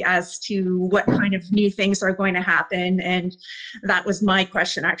quickly as to what kind of new things are going to happen. And that was my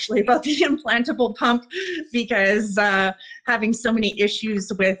question, actually, about the implantable pump, because having so many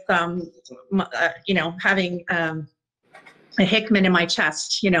issues with, having a Hickman in my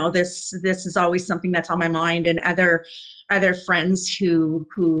chest, this is always something that's on my mind, and other friends who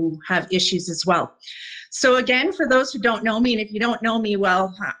have issues as well. So again, for those who don't know me, and if you don't know me,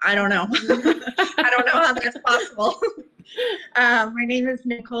 well, I don't know. I don't know how that's possible. My name is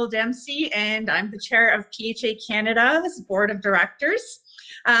Nicole Dempsey, and I'm the chair of PHA Canada's board of directors.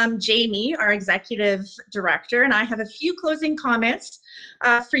 Jamie, our executive director, and I have a few closing comments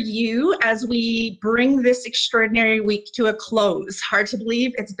for you as we bring this extraordinary week to a close. Hard to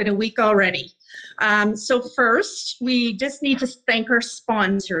believe it's been a week already. So first, we just need to thank our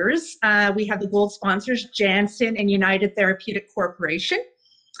sponsors. We have the gold sponsors, Janssen and United Therapeutic Corporation.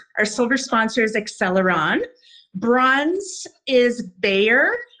 Our silver sponsor is Acceleron. Bronze is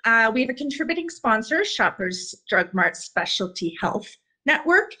Bayer. We have a contributing sponsor, Shoppers Drug Mart Specialty Health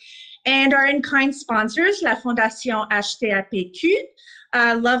Network. And our in-kind sponsors, La Fondation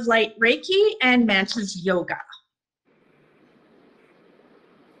HTAPQ, Love Light Reiki, and Mantis Yoga.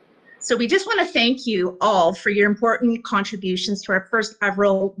 So we just want to thank you all for your important contributions to our first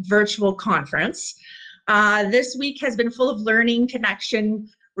ever virtual conference. This week has been full of learning, connection,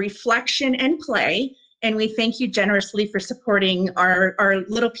 reflection, and play. And we thank you generously for supporting our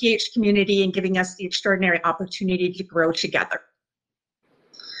little PH community and giving us the extraordinary opportunity to grow together.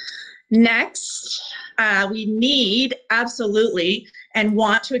 Next, we need absolutely and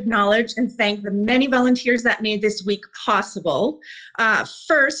want to acknowledge and thank the many volunteers that made this week possible.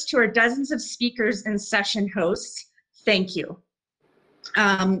 First, to our dozens of speakers and session hosts, thank you.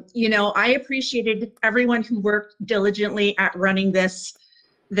 You know, I appreciated everyone who worked diligently at running this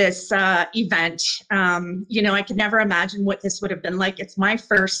event. You know, I could never imagine what this would have been like. It's my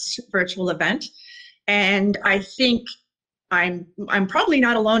first virtual event, and I think I'm probably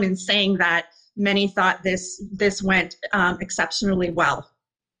not alone in saying that many thought this went exceptionally well.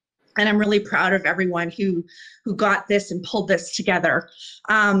 And I'm really proud of everyone who got this and pulled this together.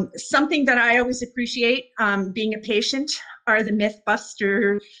 Something that I always appreciate being a patient are the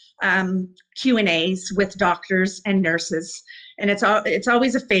Mythbuster Q&As with doctors and nurses. And it's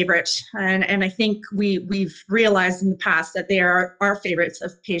always a favorite. And I think we've realized in the past that they are our favorites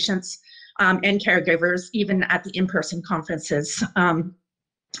of patients and caregivers, even at the in-person conferences.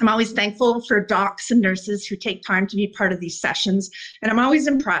 I'm always thankful for docs and nurses who take time to be part of these sessions, and I'm always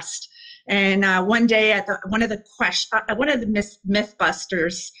impressed. And one day at one of the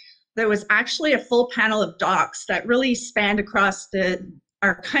Mythbusters, there was actually a full panel of docs that really spanned across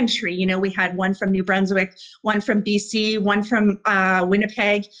our country. You know, we had one from New Brunswick, one from BC, one from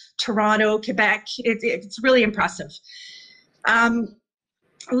Winnipeg, Toronto, Quebec. It's really impressive.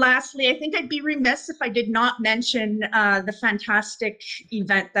 Lastly, I think I'd be remiss if I did not mention the fantastic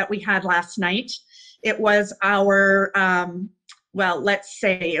event that we had last night. It was our, well, let's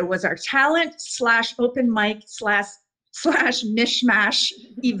say it was our talent / open mic / mishmash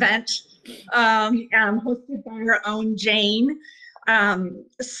event hosted by our own Jane.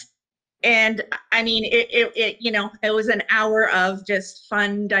 And I mean, you know, it was an hour of just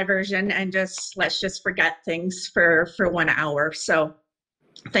fun diversion and just, let's just forget things for 1 hour. So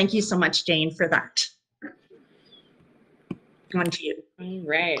thank you so much, Jane, for that. On to you. All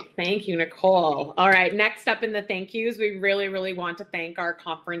right. Thank you, Nicole. All right. Next up in the thank yous, we really, really want to thank our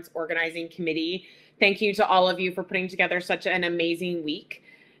conference organizing committee. Thank you to all of you for putting together such an amazing week.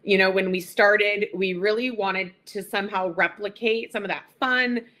 You know, when we started, we really wanted to somehow replicate some of that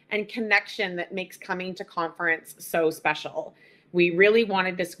fun and connection that makes coming to conference so special. We really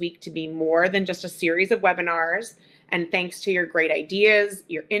wanted this week to be more than just a series of webinars. And thanks to your great ideas,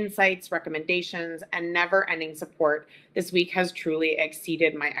 your insights, recommendations, and never-ending support, this week has truly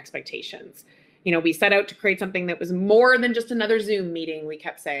exceeded my expectations. You know, we set out to create something that was more than just another Zoom meeting, we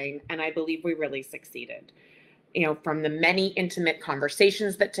kept saying, and I believe we really succeeded. You know, from the many intimate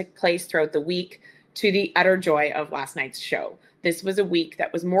conversations that took place throughout the week to the utter joy of last night's show. This was a week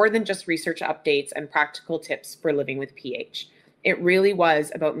that was more than just research updates and practical tips for living with PH. It really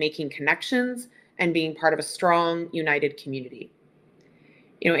was about making connections and being part of a strong, united community.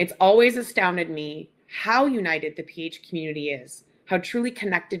 You know, it's always astounded me how united the PH community is, how truly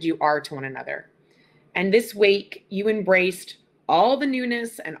connected you are to one another. And this week, you embraced all the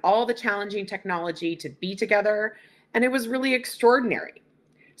newness and all the challenging technology to be together, and it was really extraordinary.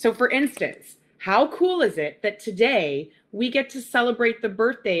 So for instance, how cool is it that today we get to celebrate the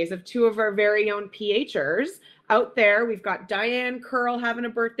birthdays of two of our very own PHers out there? We've got Diane Curl having a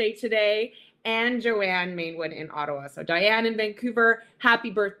birthday today, and Joanne Mainwood in Ottawa. So Diane in Vancouver, happy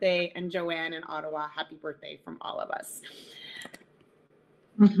birthday, and Joanne in Ottawa, happy birthday from all of us.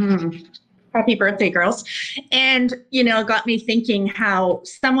 Happy birthday, girls. And, you know, it got me thinking how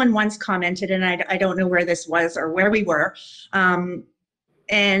someone once commented, and I don't know where this was or where we were, and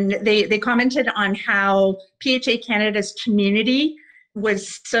they commented on how PHA Canada's community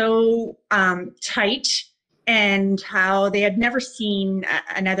was so tight and how they had never seen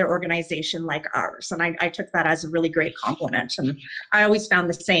another organization like ours. And I took that as a really great compliment. And I always found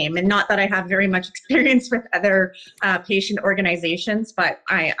the same. And not that I have very much experience with other patient organizations, but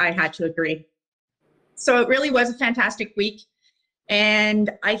I had to agree. So it really was a fantastic week.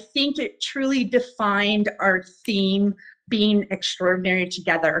 And I think it truly defined our theme, being extraordinary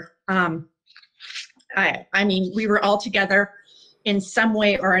together. I mean, we were all together in some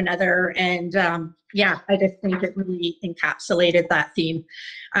way or another. And yeah, I just think it really encapsulated that theme.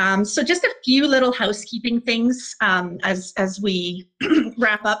 So just a few little housekeeping things as we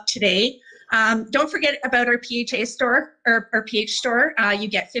wrap up today. Don't forget about our PHA store, or our PH store. You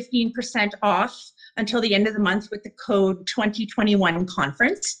get 15% off until the end of the month with the code 2021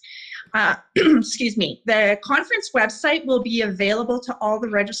 conference. Excuse me. The conference website will be available to all the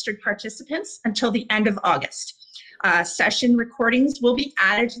registered participants until the end of August. Session recordings will be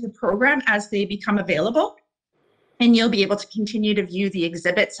added to the program as they become available, and you'll be able to continue to view the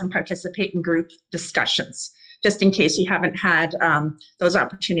exhibits and participate in group discussions, just in case you haven't had those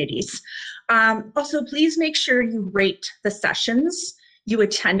opportunities. Also, please make sure you rate the sessions you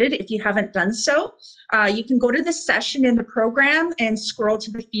attended if you haven't done so. You can go to the session in the program and scroll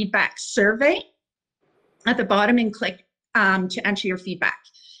to the feedback survey at the bottom and click to enter your feedback.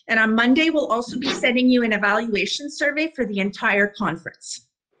 And on Monday, we'll also be sending you an evaluation survey for the entire conference.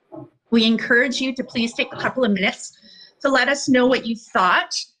 We encourage you to please take a couple of minutes to let us know what you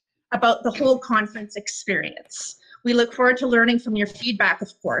thought about the whole conference experience. We look forward to learning from your feedback,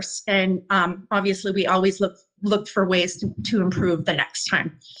 of course, and obviously we always look for ways to improve the next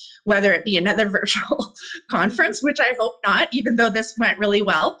time, whether it be another virtual conference, which I hope not, even though this went really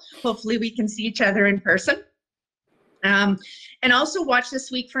well. Hopefully we can see each other in person. And also watch this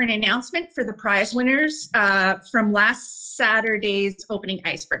week for an announcement for the prize winners from last Saturday's opening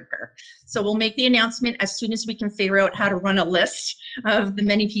icebreaker. So we'll make the announcement as soon as we can figure out how to run a list of the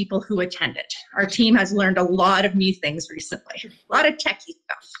many people who attended. Our team has learned a lot of new things recently, a lot of techie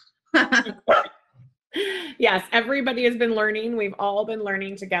stuff. Yes, everybody has been learning. We've all been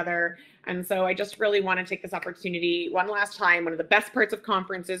learning together. And so I just really want to take this opportunity one last time. One of the best parts of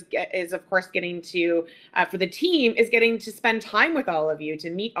conferences is, of course, getting to, for the team, is getting to spend time with all of you,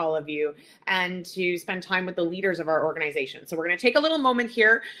 to meet all of you, and to spend time with the leaders of our organization. So we're going to take a little moment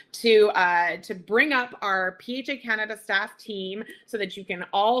here to bring up our PHA Canada staff team so that you can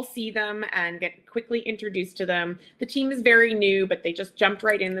all see them and get quickly introduced to them. The team is very new, but they just jumped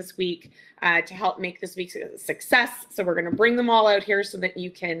right in this week to help make this week's a success. So we're going to bring them all out here so that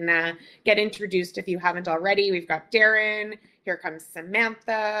you can get introduced if you haven't already. We've got Darren, here comes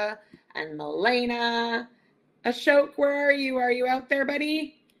Samantha and Milena. Ashok, where are you? Are you out there,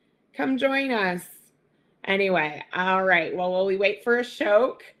 buddy? Come join us. Anyway, all right. Well, while we wait for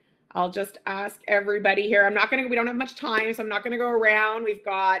Ashok, I'll just ask everybody here. We don't have much time, so I'm not going to go around. We've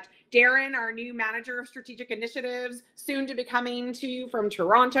got Darren, our new manager of strategic initiatives, soon to be coming to you from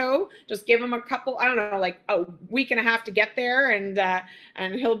Toronto. Just give him a couple, I don't know, like a week and a half to get there,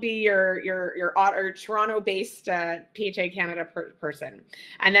 and he'll be your Toronto-based PHA Canada person.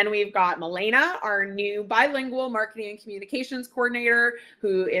 And then we've got Milena, our new bilingual marketing and communications coordinator,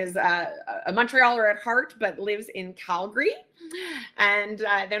 who is a Montrealer at heart but lives in Calgary. And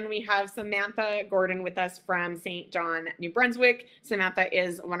then we have Samantha Gordon with us from St. John, New Brunswick. Samantha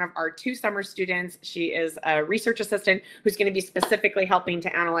is one of our 2 summer students. She is a research assistant who's going to be specifically helping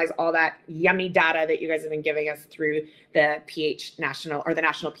to analyze all that yummy data that you guys have been giving us through the the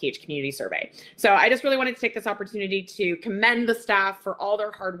National PH Community Survey. So I just really wanted to take this opportunity to commend the staff for all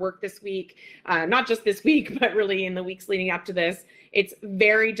their hard work this week, not just this week, but really in the weeks leading up to this. It's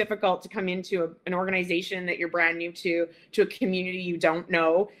very difficult to come into an organization that you're brand new to a community you don't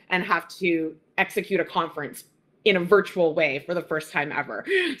know, and have to execute a conference in a virtual way for the first time ever.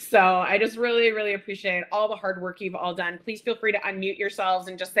 So I just really, really appreciate all the hard work you've all done. Please feel free to unmute yourselves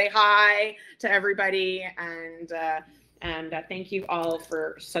and just say hi to everybody. And thank you all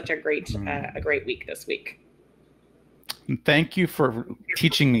for such a great week this week. Thank you for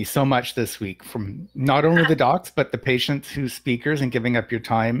teaching me so much this week, from not only the docs, but the patients who's speakers, and giving up your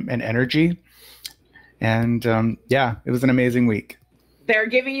time and energy. And yeah, it was an amazing week. They're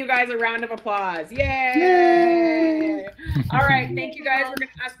giving you guys a round of applause. Yay! Yay! All right, thank you guys. We're going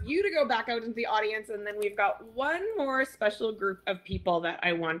to ask you to go back out into the audience, and then we've got one more special group of people that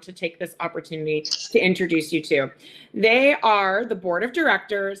I want to take this opportunity to introduce you to. They are the board of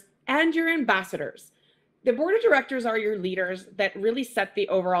directors and your ambassadors. the board of directors are your leaders that really set the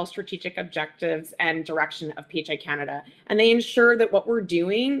overall strategic objectives and direction of PHA Canada. And they ensure that what we're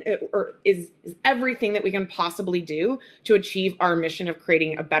doing is everything that we can possibly do to achieve our mission of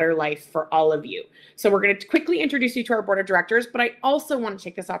creating a better life for all of you. So we're going to quickly introduce you to our board of directors, but I also want to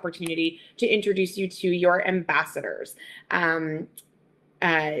take this opportunity to introduce you to your ambassadors.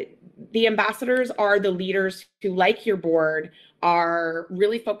 The ambassadors are the leaders who, like your board, are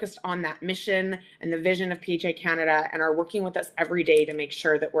really focused on that mission and the vision of PHA Canada and are working with us every day to make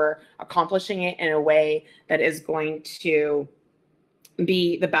sure that we're accomplishing it in a way that is going to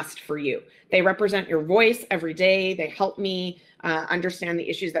be the best for you. They represent your voice every day. They help me understand the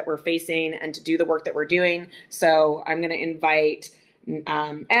issues that we're facing and to do the work that we're doing. So I'm going to invite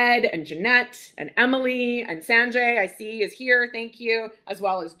Ed and Jeanette and Emily and Sanjay, I see is here, thank you, as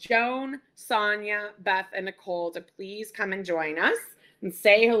well as Joan, Sonia, Beth, and Nicole to please come and join us and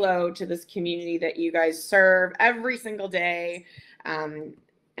say hello to this community that you guys serve every single day. And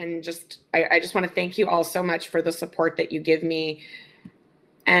I just want to thank you all so much for the support that you give me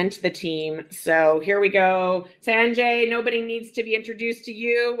and the team. So here we go. Sanjay, nobody needs to be introduced to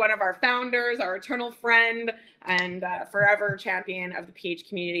you, one of our founders, our eternal friend, and forever champion of the PH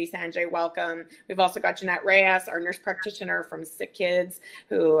community. Sanjay, welcome. We've also got Jeanette Reyes, our nurse practitioner from Sick Kids,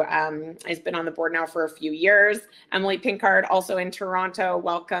 who has been on the board now for a few years. Emily Pinkard, also in Toronto.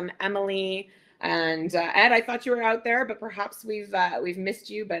 Welcome, Emily. And Ed, I thought you were out there, but perhaps we've missed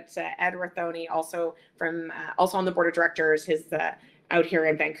you. But Ed Rathoni, also on the board of directors, out here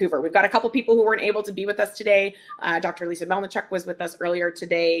in Vancouver. We've got a couple people who weren't able to be with us today. Dr. Lisa Melnichuk was with us earlier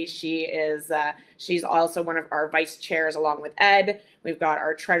today. She's also one of our vice chairs along with Ed. We've got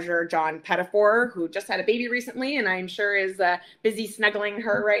our treasurer, John Pettifor, who just had a baby recently, and I'm sure is busy snuggling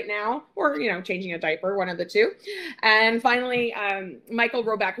her right now, or, changing a diaper, one of the two. And finally, Michael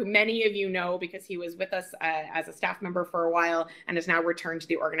Roback, who many of you know because he was with us as a staff member for a while and has now returned to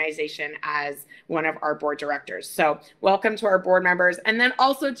the organization as one of our board directors. So welcome to our board members, and then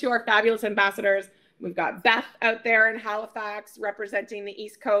also to our fabulous ambassadors. We've got Beth out there in Halifax representing the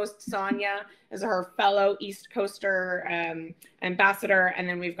East Coast. Sonia is her fellow East Coaster ambassador. And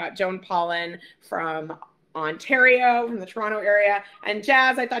then we've got Joan Paulin from Ontario, from the Toronto area. And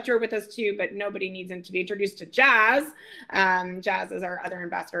Jazz, I thought you were with us too, but nobody needs to be introduced to Jazz. Jazz is our other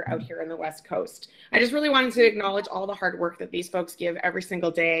ambassador out here in the West Coast. I just really wanted to acknowledge all the hard work that these folks give every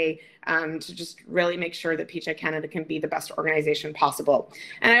single day to just really make sure that PHA Canada can be the best organization possible.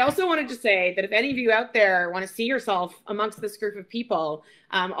 And I also wanted to say that if any of you out there want to see yourself amongst this group of people,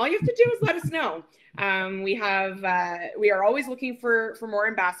 all you have to do is let us know. We are always looking for more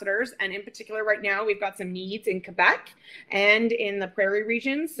ambassadors, and in particular right now we've got some needs in Quebec and in the Prairie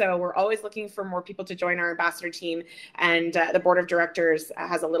region, so we're always looking for more people to join our ambassador team, and the board of directors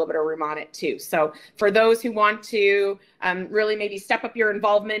has a little bit of room on it too. So for those who want to really maybe step up your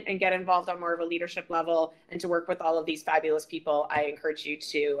involvement and get involved on more of a leadership level and to work with all of these fabulous people, I encourage you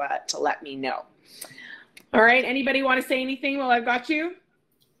to let me know. All right, anybody want to say anything while I've got you?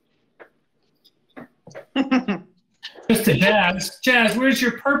 Mr. Jazz, where's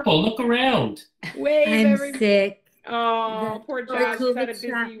your purple? Look around. Wave, I'm everybody. sick. Oh, poor Jazz. She's had a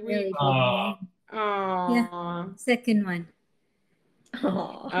busy week. Oh, Yeah, second one.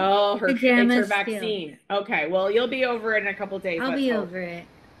 Oh, it's her vaccine. Still. Okay, well, you'll be over it in a couple of days. I'll be over it.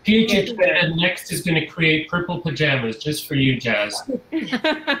 PHA Canada next is going to create purple pajamas just for you, Jazz.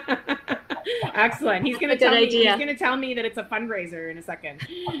 Excellent. He's going to tell me that it's a fundraiser in a second.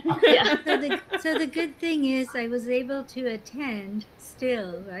 Yeah. So the good thing is I was able to attend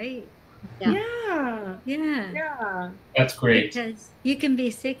still, right? Yeah. That's great. Because you can be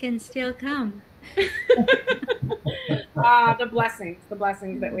sick and still come. The blessings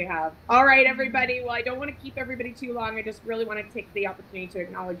that we have. All right, everybody. Well, I don't want to keep everybody too long. I just really want to take the opportunity to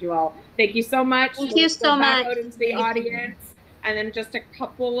acknowledge you all. Thank you so much. Thank you so much. Out into the audience. And then just a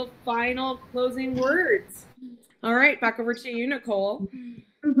couple of final closing words. All right, back over to you, Nicole.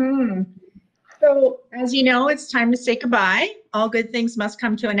 So, as you know, it's time to say goodbye. All good things must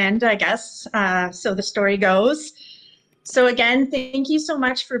come to an end, I guess. So the story goes. So again, thank you so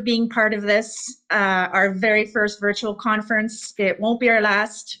much for being part of this, our very first virtual conference. It won't be our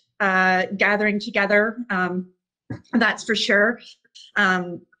last gathering together, that's for sure.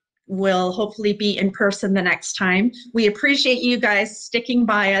 We'll hopefully be in person the next time. We appreciate you guys sticking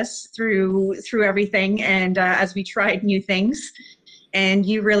by us through everything, and as we tried new things. And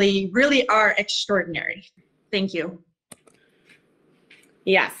you really, really are extraordinary. Thank you.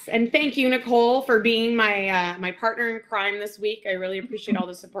 Yes, and thank you, Nicole, for being my my partner in crime this week. I really appreciate all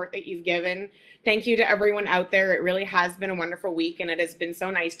the support that you've given. Thank you to everyone out there. It really has been a wonderful week, and it has been so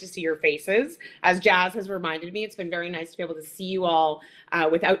nice to see your faces. As Jazz has reminded me, it's been very nice to be able to see you all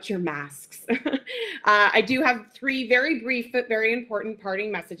without your masks. I do have 3 very brief but very important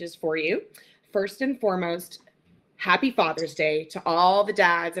parting messages for you. First and foremost, Happy Father's Day to all the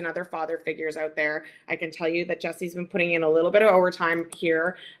dads and other father figures out there. I can tell you that Jesse's been putting in a little bit of overtime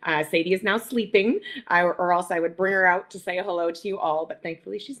here. Sadie is now sleeping, or else I would bring her out to say hello to you all, but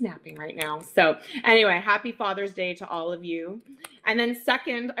thankfully she's napping right now. So anyway, Happy Father's Day to all of you. And then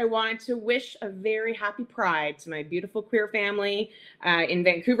second, I wanted to wish a very happy Pride to my beautiful queer family. In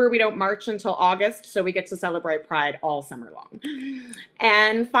Vancouver, we don't march until August, so we get to celebrate Pride all summer long.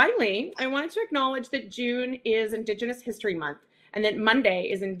 And finally, I wanted to acknowledge that June is Indigenous History Month and that Monday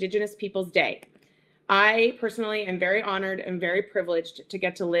is Indigenous Peoples Day. I personally am very honored and very privileged to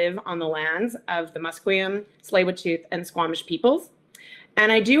get to live on the lands of the Musqueam, Tsleil-Waututh, and Squamish peoples.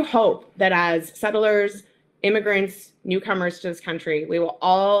 And I do hope that as settlers, immigrants, newcomers to this country, we will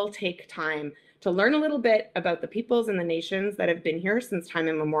all take time to learn a little bit about the peoples and the nations that have been here since time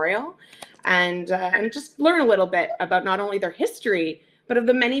immemorial, and just learn a little bit about not only their history, but of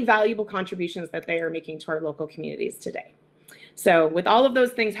the many valuable contributions that they are making to our local communities today. So with all of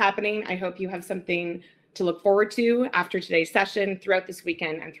those things happening, I hope you have something to look forward to after today's session, throughout this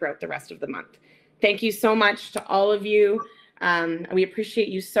weekend, and throughout the rest of the month. Thank you so much to all of you. We appreciate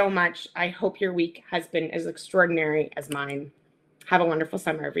you so much. I hope your week has been as extraordinary as mine. Have a wonderful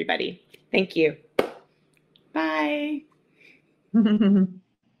summer, everybody. Thank you. Bye.